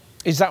 So,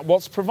 is that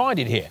what's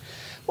provided here?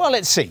 Well,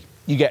 let's see.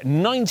 You get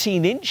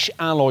 19-inch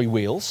alloy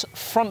wheels,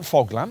 front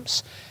fog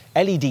lamps,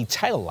 LED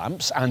tail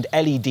lamps and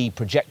LED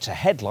projector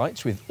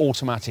headlights with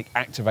automatic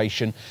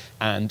activation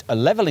and a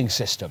levelling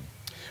system.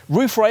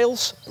 Roof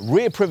rails,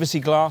 rear privacy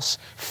glass,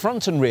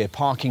 front and rear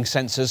parking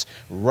sensors,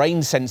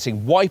 rain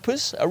sensing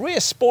wipers, a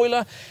rear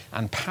spoiler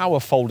and power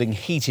folding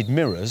heated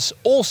mirrors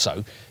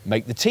also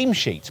make the team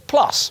sheet.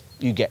 Plus,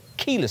 you get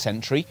keyless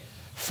entry,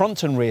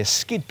 front and rear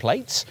skid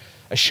plates,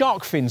 a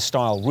shark fin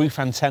style roof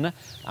antenna,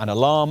 an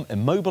alarm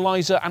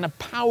immobiliser and a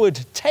powered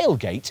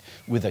tailgate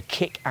with a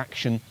kick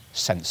action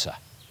sensor.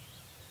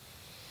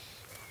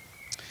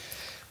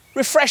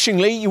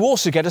 Refreshingly, you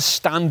also get a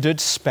standard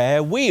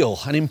spare wheel,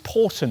 an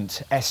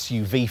important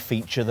SUV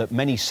feature that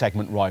many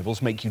segment rivals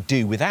make you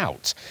do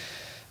without.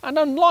 And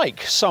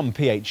unlike some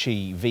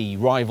PHEV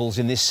rivals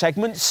in this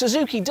segment,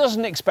 Suzuki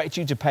doesn't expect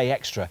you to pay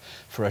extra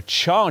for a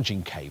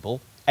charging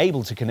cable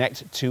able to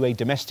connect to a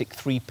domestic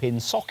 3-pin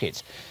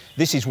socket.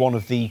 This is one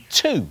of the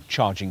 2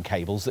 charging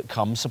cables that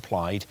come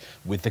supplied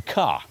with the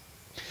car.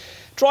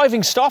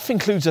 Driving stuff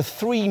includes a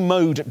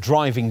 3-mode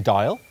driving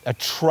dial, a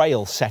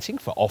trail setting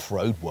for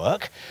off-road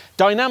work,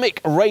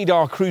 dynamic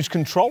radar cruise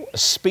control, a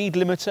speed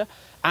limiter,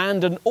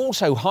 and an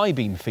auto high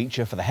beam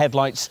feature for the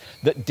headlights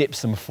that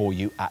dips them for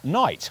you at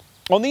night.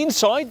 On the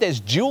inside, there's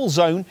dual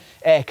zone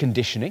air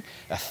conditioning,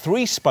 a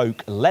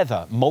 3-spoke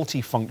leather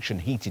multifunction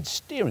heated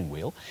steering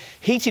wheel,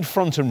 heated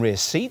front and rear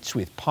seats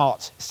with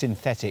part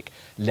synthetic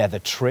leather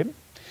trim,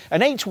 an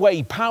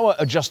 8-way power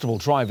adjustable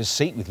driver's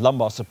seat with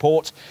lumbar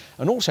support,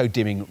 and also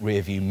dimming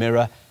rear view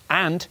mirror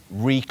and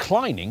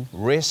reclining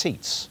rear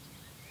seats.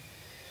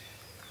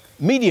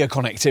 Media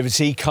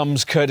connectivity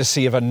comes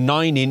courtesy of a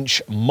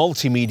 9-inch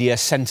multimedia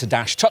centre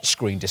dash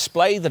touchscreen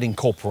display that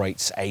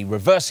incorporates a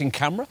reversing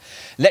camera,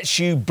 lets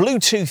you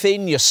Bluetooth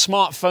in your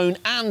smartphone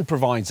and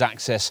provides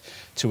access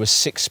to a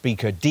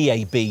 6-speaker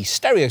DAB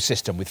stereo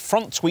system with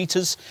front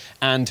tweeters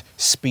and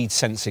speed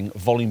sensing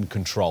volume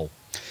control.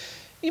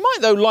 You might,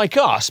 though, like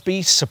us,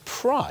 be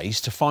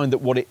surprised to find that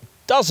what it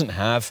doesn't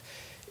have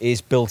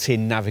is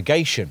built-in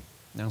navigation.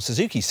 Now,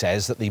 Suzuki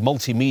says that the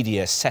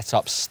multimedia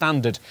setup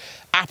standard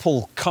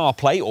Apple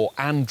CarPlay or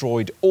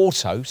Android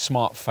Auto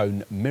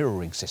smartphone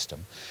mirroring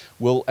system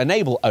will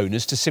enable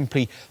owners to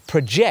simply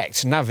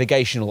project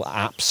navigational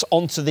apps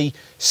onto the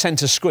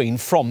centre screen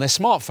from their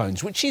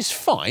smartphones, which is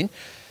fine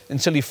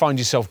until you find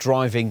yourself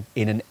driving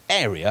in an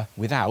area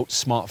without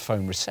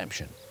smartphone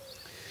reception.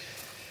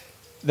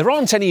 There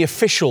aren't any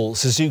official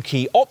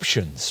Suzuki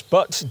options,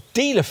 but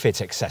dealer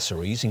fit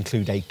accessories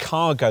include a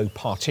cargo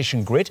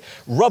partition grid,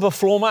 rubber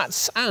floor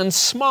mats and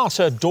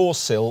smarter door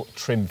sill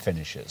trim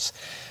finishes.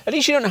 At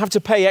least you don't have to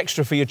pay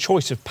extra for your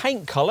choice of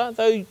paint colour,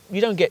 though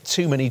you don't get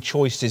too many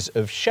choices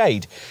of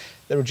shade.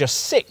 There are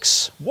just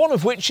 6, one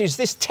of which is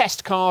this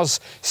test car's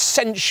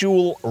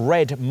sensual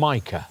red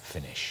mica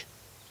finish.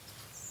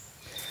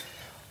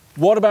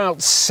 What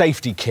about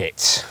safety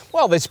kit?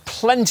 Well, there's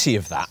plenty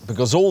of that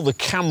because all the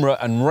camera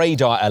and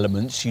radar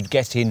elements you'd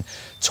get in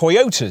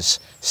Toyota's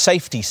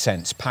Safety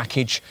Sense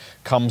package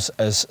comes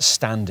as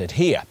standard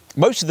here.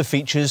 Most of the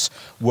features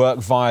work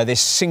via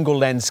this single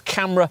lens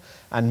camera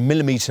and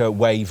millimetre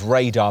wave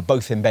radar,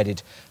 both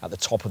embedded at the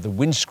top of the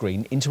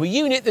windscreen into a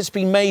unit that's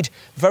been made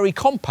very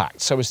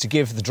compact so as to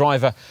give the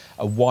driver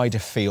a wider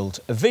field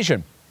of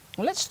vision.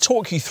 Well, let's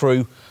talk you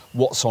through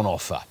what's on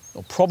offer.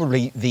 Well,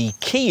 probably the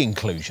key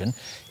inclusion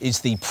is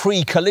the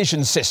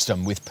pre-collision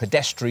system with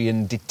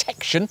pedestrian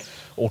detection,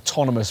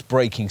 autonomous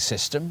braking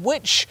system,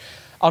 which,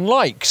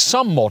 unlike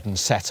some modern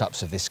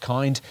setups of this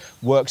kind,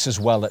 works as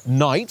well at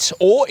night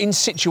or in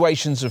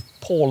situations of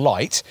poor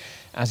light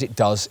as it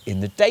does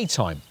in the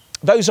daytime.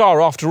 Those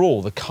are, after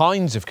all, the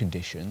kinds of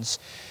conditions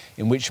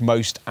in which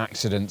most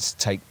accidents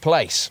take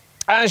place.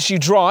 As you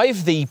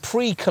drive, the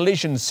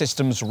pre-collision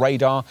system's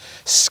radar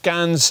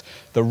scans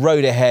the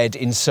road ahead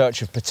in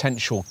search of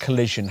potential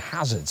collision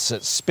hazards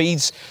at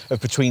speeds of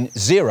between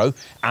 0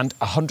 and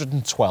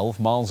 112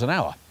 miles an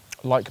hour.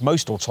 Like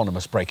most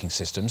autonomous braking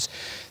systems,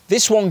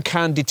 this one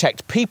can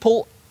detect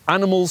people,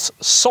 animals,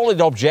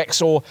 solid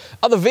objects or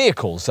other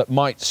vehicles that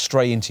might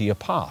stray into your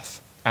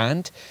path.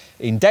 And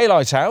in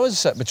daylight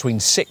hours, at between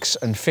 6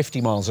 and 50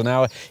 miles an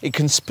hour, it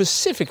can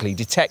specifically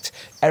detect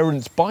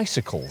errant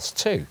bicycles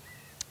too.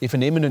 If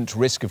an imminent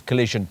risk of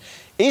collision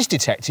is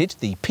detected,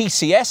 the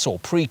PCS or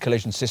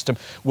pre-collision system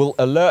will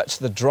alert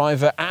the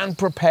driver and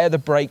prepare the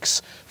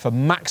brakes for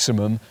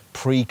maximum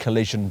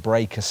pre-collision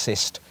brake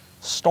assist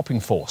stopping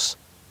force.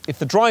 If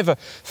the driver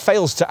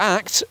fails to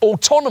act,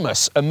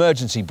 autonomous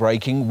emergency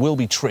braking will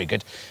be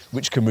triggered,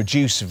 which can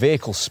reduce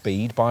vehicle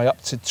speed by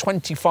up to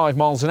 25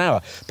 miles an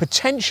hour,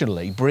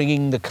 potentially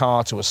bringing the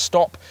car to a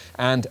stop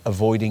and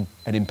avoiding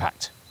an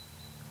impact.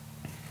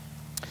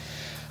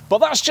 But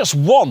that's just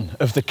one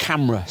of the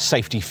camera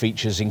safety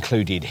features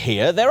included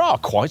here. There are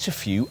quite a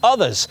few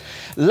others.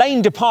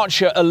 Lane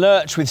departure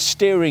alert with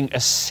steering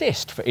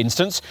assist, for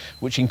instance,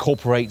 which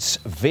incorporates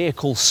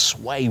vehicle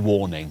sway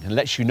warning and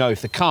lets you know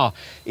if the car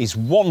is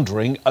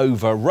wandering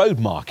over road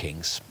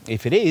markings.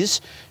 If it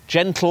is,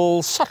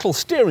 gentle, subtle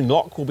steering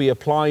lock will be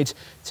applied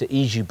to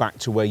ease you back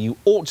to where you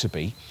ought to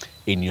be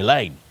in your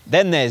lane.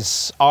 Then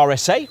there's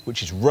RSA,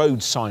 which is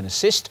road sign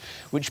assist,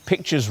 which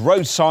pictures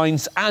road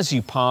signs as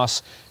you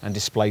pass and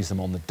displays them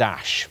on the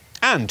dash.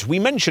 And we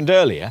mentioned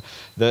earlier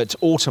that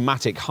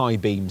automatic high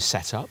beam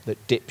setup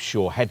that dips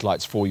your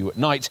headlights for you at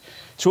night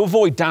to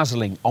avoid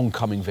dazzling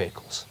oncoming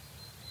vehicles.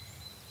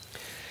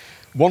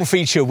 One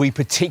feature we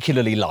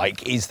particularly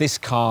like is this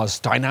car's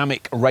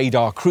dynamic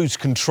radar cruise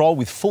control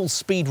with full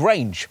speed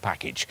range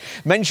package.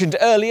 Mentioned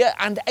earlier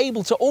and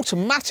able to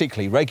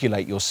automatically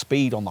regulate your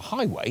speed on the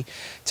highway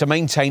to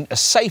maintain a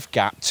safe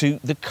gap to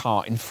the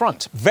car in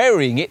front,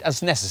 varying it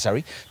as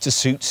necessary to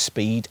suit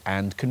speed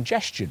and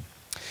congestion.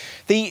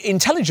 The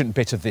intelligent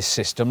bit of this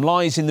system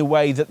lies in the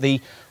way that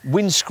the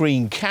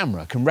windscreen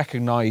camera can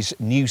recognise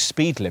new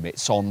speed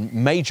limits on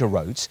major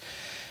roads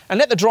and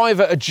let the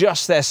driver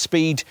adjust their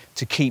speed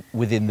to keep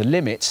within the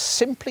limits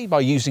simply by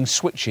using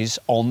switches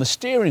on the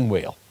steering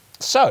wheel.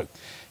 So,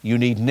 you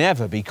need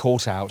never be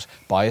caught out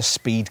by a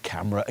speed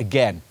camera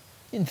again,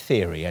 in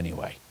theory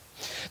anyway.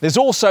 There's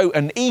also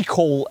an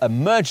e-call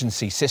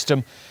emergency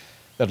system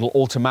that'll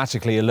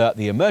automatically alert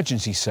the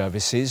emergency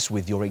services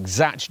with your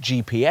exact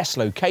GPS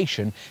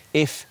location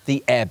if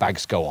the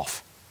airbags go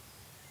off.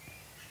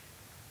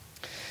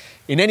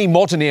 In any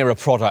modern era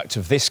product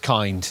of this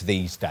kind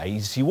these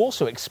days, you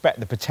also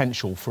expect the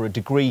potential for a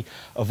degree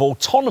of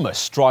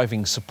autonomous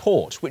driving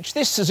support, which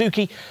this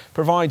Suzuki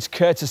provides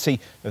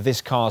courtesy of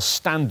this car's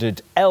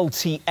standard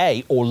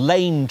LTA or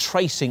lane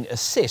tracing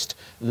assist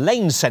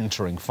lane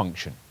centering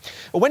function.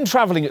 When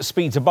travelling at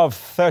speeds above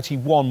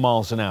 31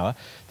 miles an hour,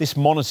 this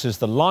monitors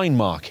the line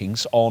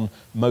markings on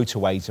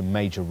motorways and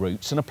major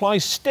routes and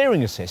applies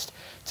steering assist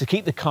to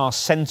keep the car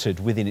centred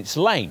within its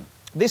lane.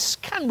 This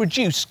can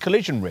reduce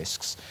collision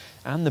risks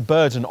and the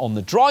burden on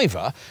the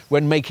driver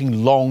when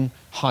making long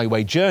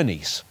highway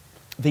journeys.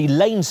 The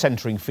lane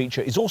centering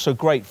feature is also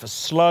great for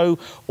slow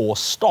or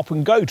stop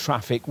and go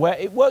traffic where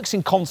it works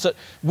in concert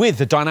with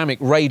the dynamic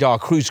radar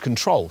cruise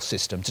control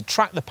system to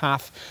track the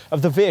path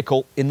of the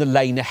vehicle in the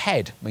lane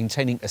ahead,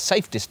 maintaining a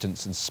safe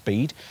distance and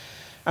speed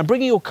and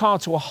bringing your car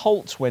to a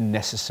halt when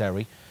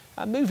necessary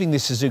and moving the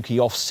Suzuki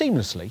off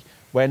seamlessly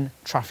when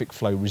traffic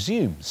flow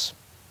resumes.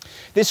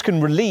 This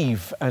can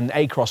relieve an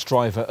Across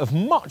driver of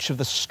much of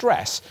the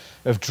stress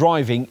of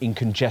driving in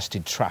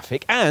congested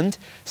traffic and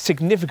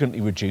significantly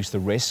reduce the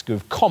risk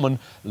of common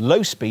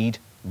low-speed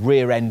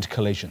rear-end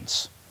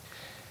collisions.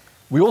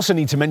 We also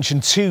need to mention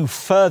two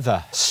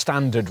further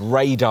standard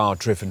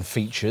radar-driven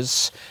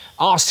features.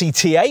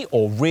 RCTA,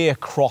 or Rear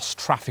Cross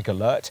Traffic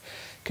Alert,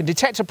 can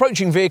detect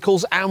approaching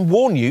vehicles and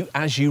warn you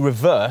as you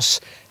reverse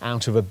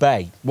out of a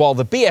bay, while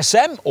the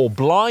BSM, or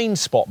Blind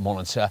Spot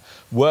Monitor,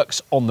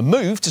 works on the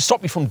move to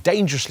stop you from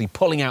dangerously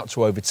pulling out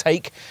to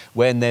overtake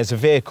when there's a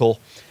vehicle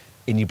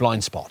in your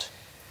blind spot.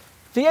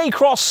 The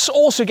Across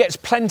also gets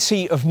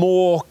plenty of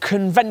more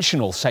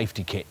conventional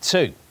safety kit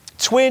too.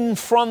 Twin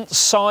front,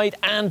 side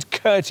and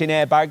curtain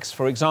airbags,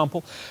 for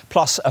example,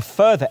 plus a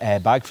further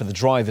airbag for the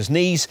driver's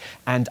knees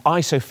and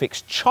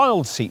ISOFIX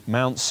child seat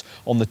mounts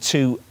on the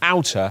two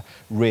outer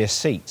rear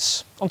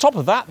seats. On top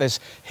of that, there's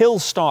hill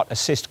start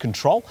assist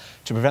control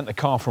to prevent the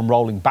car from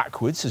rolling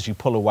backwards as you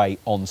pull away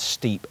on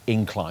steep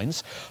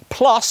inclines,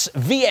 plus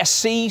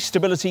VSC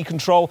stability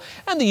control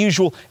and the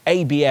usual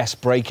ABS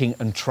braking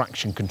and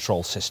traction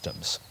control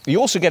systems. You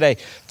also get a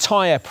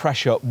tyre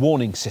pressure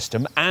warning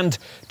system and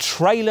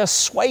trailer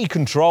sway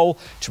control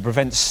to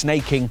prevent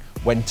snaking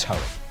when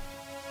towing.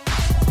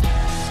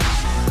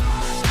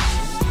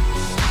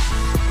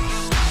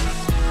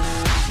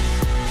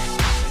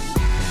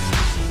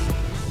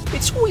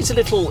 It's always a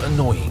little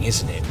annoying,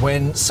 isn't it,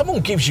 when someone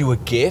gives you a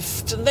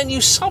gift and then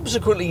you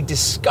subsequently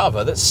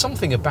discover that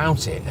something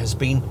about it has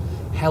been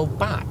held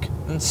back.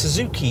 And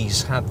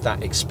Suzuki's had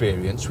that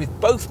experience with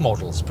both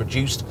models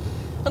produced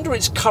under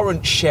its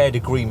current shared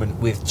agreement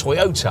with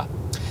Toyota.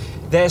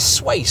 Their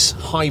Swace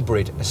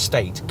hybrid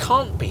estate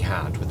can't be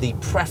had with the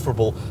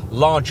preferable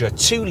larger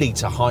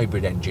 2-litre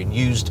hybrid engine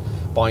used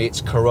by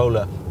its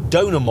Corolla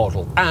donor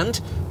model,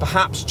 and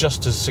perhaps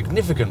just as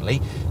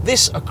significantly,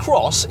 this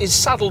Across is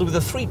saddled with a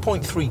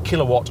 3.3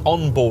 kilowatt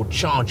onboard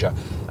charger,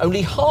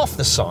 only half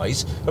the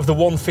size of the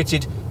one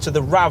fitted to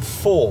the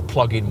RAV4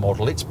 plug-in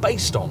model it's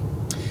based on.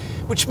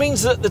 Which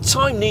means that the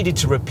time needed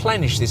to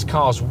replenish this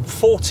car's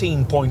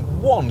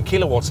 14.1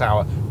 kilowatt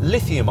hour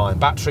lithium-ion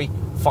battery,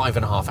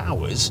 5.5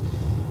 hours,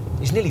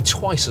 is nearly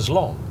twice as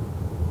long.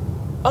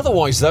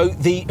 Otherwise though,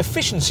 the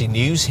efficiency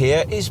news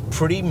here is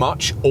pretty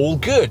much all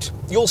good.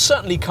 You'll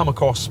certainly come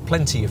across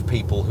plenty of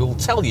people who'll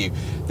tell you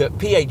that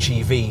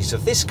PHEVs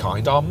of this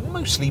kind are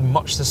mostly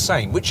much the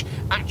same, which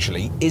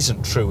actually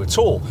isn't true at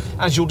all,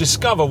 as you'll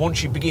discover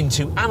once you begin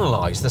to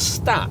analyse the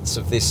stats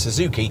of this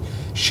Suzuki,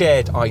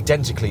 shared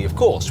identically of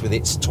course with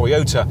its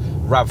Toyota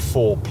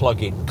RAV4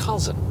 plug-in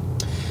cousin.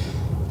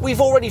 We've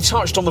already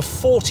touched on the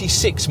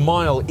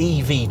 46-mile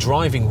EV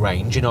driving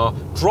range in our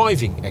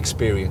driving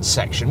experience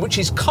section, which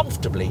is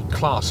comfortably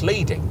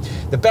class-leading.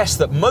 The best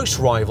that most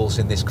rivals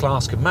in this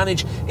class can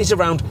manage is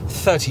around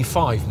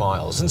 35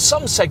 miles, and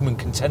some segment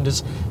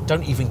contenders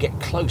don't even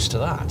get close to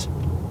that.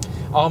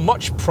 Our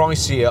much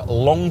pricier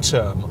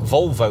long-term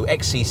Volvo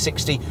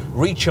XC60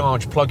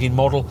 Recharge plug-in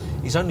model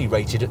is only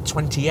rated at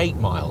 28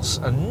 miles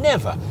and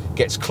never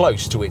gets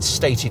close to its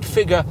stated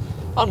figure,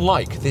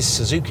 unlike this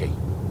Suzuki.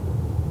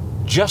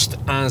 Just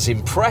as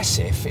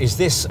impressive is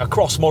this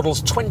Across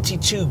model's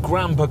 22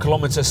 gram per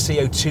kilometre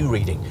CO2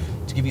 reading.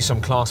 To give you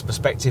some class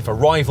perspective, a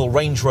rival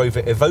Range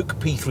Rover Evoque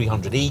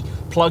P300e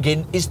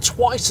plug-in is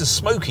twice as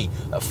smoky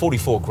at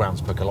 44 grams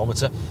per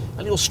kilometre,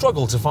 and you'll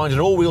struggle to find an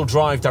all-wheel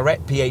drive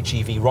direct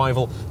PHEV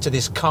rival to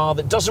this car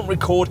that doesn't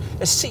record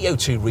a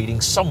CO2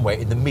 reading somewhere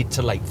in the mid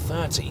to late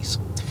 30s.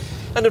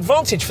 An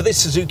advantage for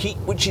this Suzuki,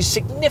 which is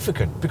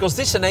significant because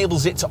this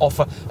enables it to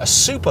offer a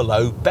super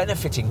low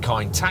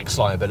benefit-in-kind tax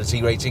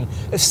liability rating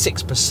of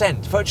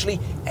 6%. Virtually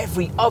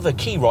every other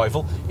key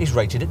rival is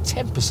rated at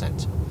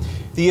 10%.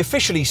 The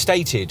officially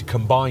stated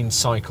combined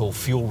cycle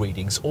fuel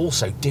readings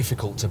also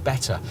difficult to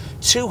better.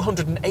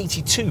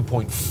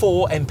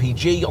 282.4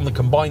 mpg on the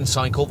combined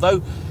cycle,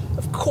 though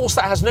of course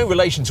that has no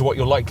relation to what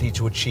you're likely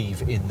to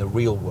achieve in the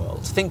real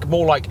world. Think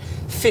more like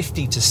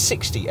 50 to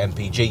 60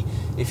 mpg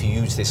if you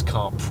use this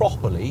car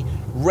properly,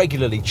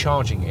 regularly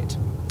charging it.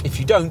 If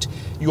you don't,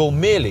 you'll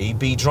merely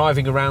be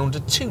driving around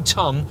a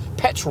 2-ton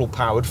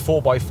petrol-powered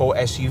 4x4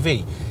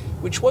 SUV,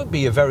 which won't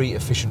be a very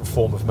efficient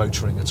form of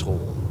motoring at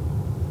all.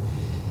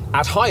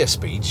 At higher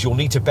speeds, you'll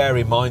need to bear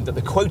in mind that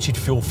the quoted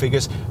fuel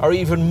figures are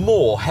even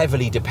more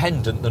heavily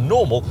dependent than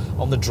normal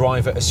on the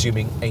driver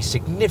assuming a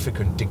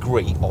significant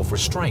degree of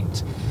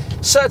restraint.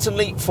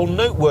 Certainly, for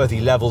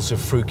noteworthy levels of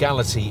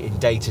frugality in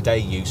day-to-day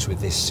use with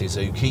this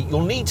Suzuki,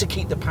 you'll need to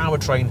keep the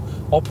powertrain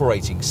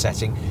operating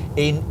setting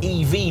in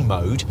EV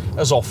mode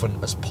as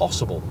often as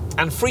possible,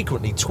 and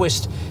frequently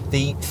twist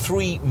the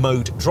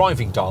 3-mode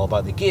driving dial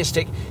by the gear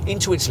stick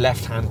into its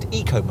left-hand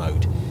eco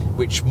mode,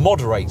 which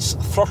moderates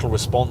throttle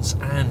response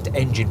and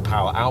engine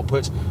power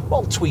output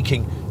while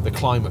tweaking the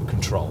climate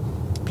control.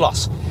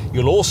 Plus,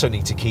 you'll also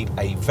need to keep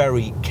a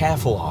very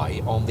careful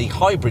eye on the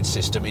hybrid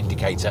system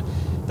indicator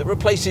that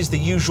replaces the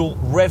usual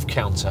rev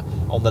counter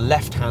on the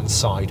left-hand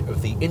side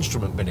of the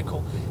instrument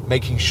binnacle,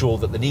 making sure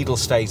that the needle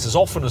stays as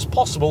often as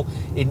possible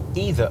in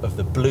either of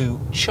the blue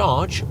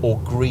charge or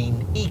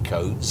green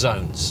eco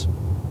zones.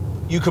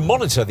 You can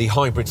monitor the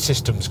hybrid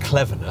system's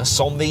cleverness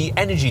on the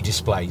energy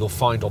display you'll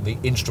find on the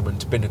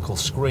instrument binnacle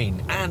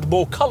screen, and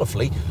more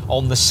colourfully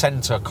on the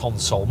centre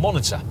console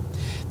monitor.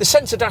 The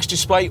centre dash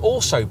display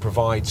also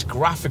provides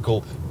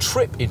graphical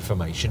trip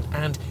information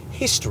and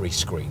history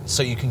screens,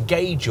 so you can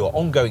gauge your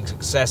ongoing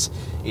success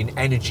in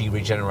energy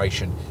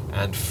regeneration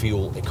and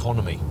fuel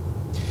economy.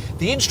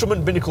 The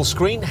instrument binnacle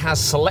screen has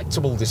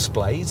selectable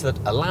displays that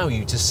allow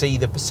you to see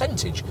the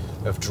percentage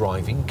of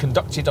driving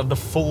conducted under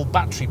full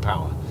battery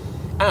power,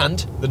 and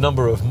the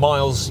number of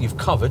miles you've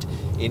covered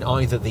in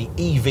either the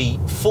EV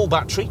full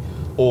battery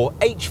or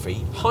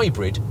HV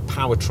hybrid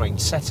powertrain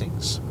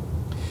settings.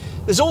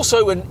 There's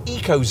also an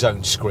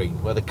eco-zone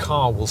screen where the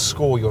car will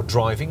score your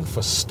driving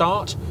for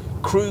start,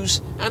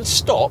 cruise and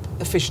stop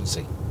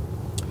efficiency.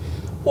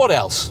 What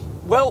else?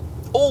 Well,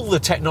 all the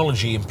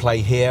technology in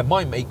play here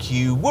might make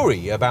you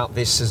worry about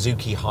this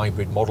Suzuki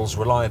hybrid model's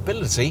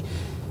reliability,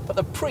 but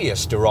the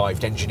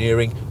Prius-derived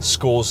engineering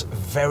scores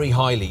very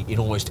highly in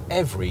almost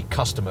every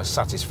customer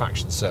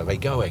satisfaction survey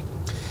going.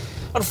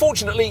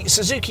 Unfortunately,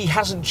 Suzuki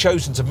hasn't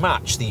chosen to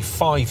match the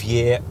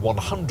 5-year,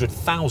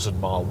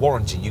 100,000-mile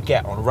warranty you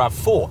get on a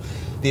RAV4.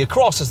 The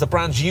Across has the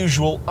brand's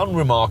usual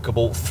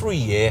unremarkable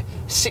 3-year,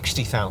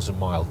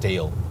 60,000-mile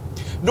deal.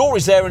 Nor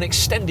is there an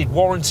extended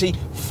warranty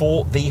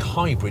for the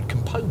hybrid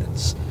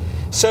components.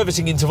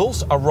 Servicing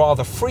intervals are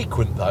rather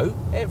frequent though,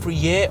 every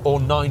year or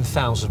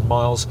 9,000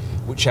 miles,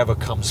 whichever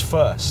comes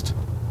first.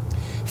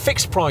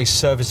 Fixed price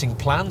servicing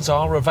plans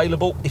are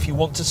available if you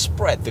want to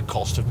spread the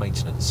cost of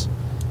maintenance.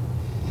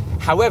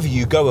 However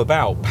you go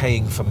about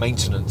paying for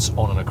maintenance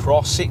on an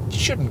Across, it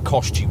shouldn't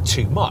cost you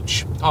too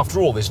much.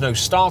 After all, there's no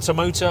starter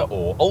motor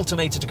or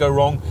alternator to go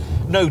wrong,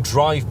 no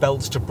drive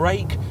belts to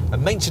break, a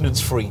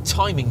maintenance-free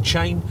timing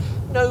chain,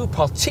 no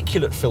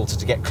particulate filter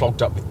to get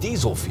clogged up with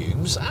diesel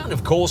fumes, and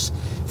of course,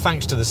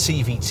 thanks to the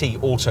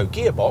CVT auto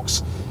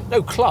gearbox,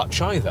 no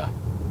clutch either.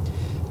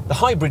 The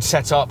hybrid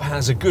setup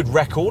has a good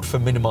record for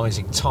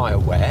minimising tyre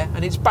wear,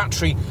 and its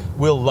battery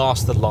will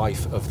last the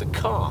life of the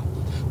car.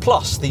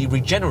 Plus, the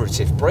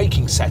regenerative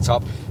braking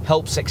setup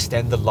helps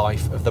extend the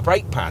life of the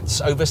brake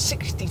pads, over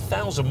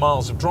 60,000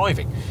 miles of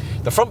driving.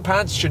 The front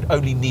pads should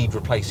only need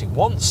replacing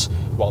once,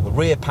 while the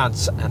rear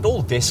pads and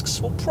all discs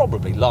will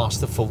probably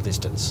last the full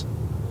distance.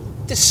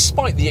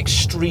 Despite the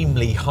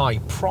extremely high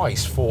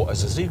price for a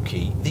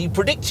Suzuki, the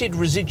predicted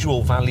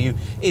residual value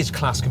is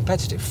class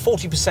competitive,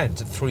 40%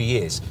 at 3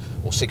 years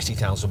or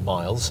 60,000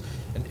 miles,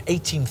 and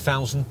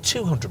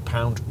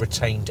 £18,200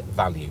 retained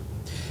value.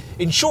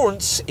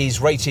 Insurance is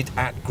rated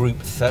at Group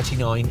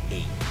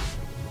 39E.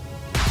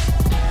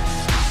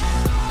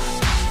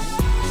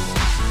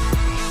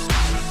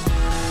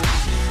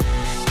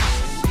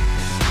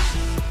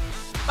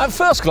 At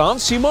first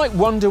glance, you might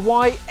wonder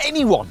why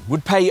anyone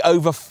would pay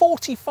over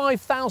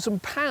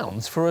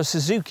 £45,000 for a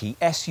Suzuki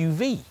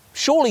SUV.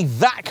 Surely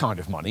that kind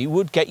of money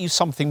would get you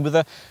something with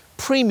a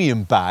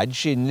premium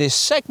badge in this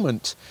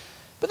segment.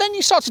 But then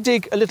you start to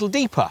dig a little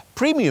deeper.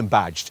 Premium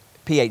badged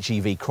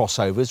PHEV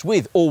crossovers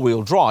with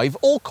all-wheel drive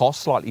all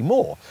cost slightly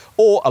more,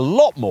 or a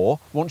lot more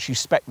once you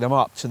spec them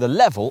up to the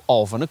level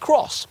of an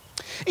Across.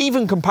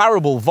 Even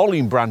comparable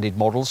volume-branded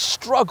models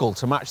struggle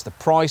to match the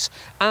price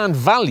and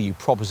value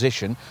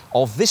proposition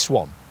of this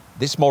one.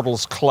 This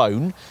model's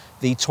clone,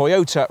 the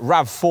Toyota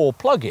RAV4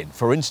 plug-in,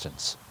 for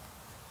instance.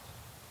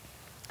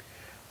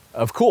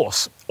 Of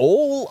course,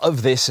 all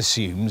of this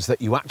assumes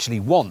that you actually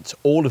want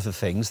all of the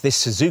things this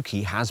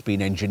Suzuki has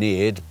been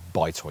engineered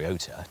by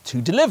Toyota to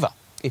deliver.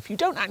 If you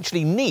don't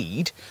actually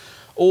need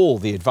all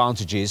the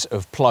advantages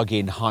of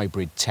plug-in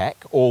hybrid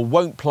tech, or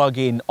won't plug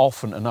in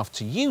often enough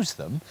to use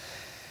them,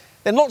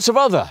 then lots of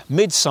other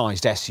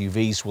mid-sized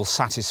SUVs will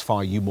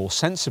satisfy you more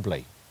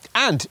sensibly.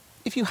 And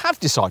if you have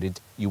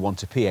decided you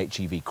want a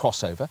PHEV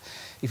crossover,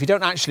 if you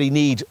don't actually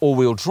need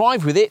all-wheel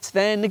drive with it,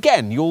 then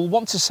again, you'll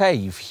want to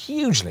save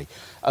hugely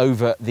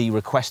over the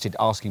requested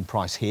asking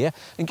price here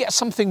and get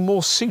something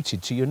more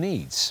suited to your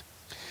needs.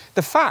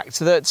 The fact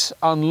that,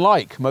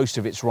 unlike most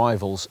of its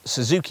rivals,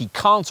 Suzuki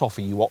can't offer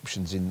you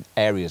options in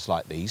areas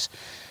like these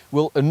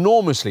will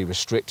enormously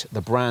restrict the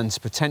brand's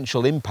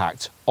potential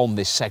impact on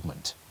this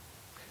segment.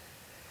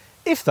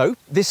 If, though,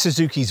 this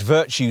Suzuki's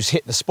virtues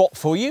hit the spot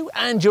for you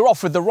and you're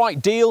offered the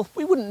right deal,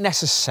 we wouldn't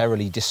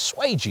necessarily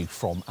dissuade you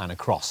from an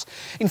Across.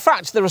 In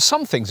fact, there are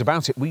some things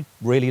about it we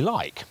really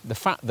like. The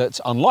fact that,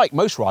 unlike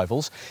most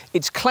rivals,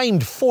 its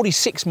claimed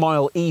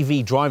 46-mile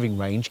EV driving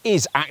range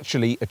is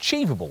actually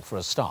achievable for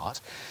a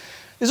start.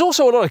 There's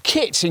also a lot of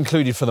kit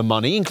included for the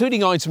money,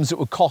 including items that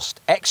would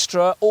cost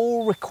extra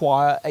or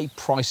require a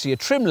pricier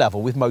trim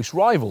level with most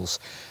rivals,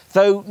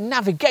 though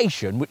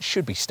navigation, which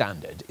should be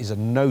standard, is a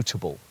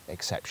notable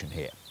exception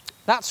here.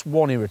 That's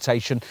one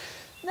irritation.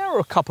 There are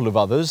a couple of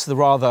others: the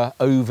rather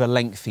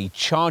over-lengthy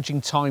charging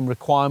time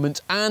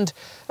requirement and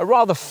a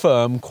rather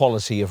firm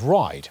quality of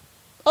ride.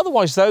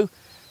 Otherwise, though,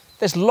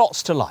 there's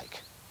lots to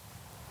like.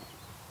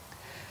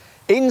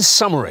 In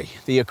summary,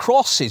 the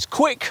Across is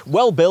quick,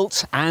 well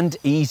built and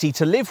easy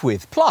to live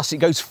with. Plus, it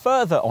goes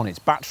further on its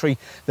battery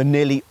than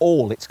nearly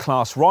all its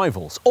class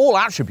rivals. All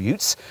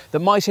attributes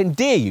that might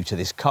endear you to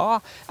this car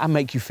and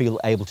make you feel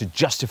able to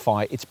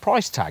justify its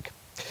price tag.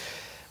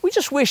 We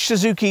just wish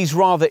Suzuki's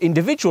rather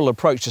individual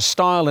approach to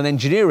style and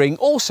engineering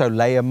also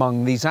lay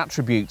among these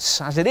attributes.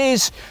 As it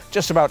is,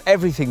 just about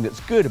everything that's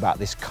good about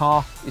this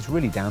car is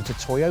really down to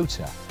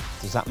Toyota.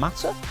 Does that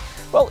matter?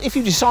 Well, if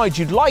you decide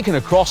you'd like an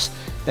Across,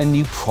 then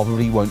you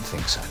probably won't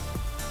think so.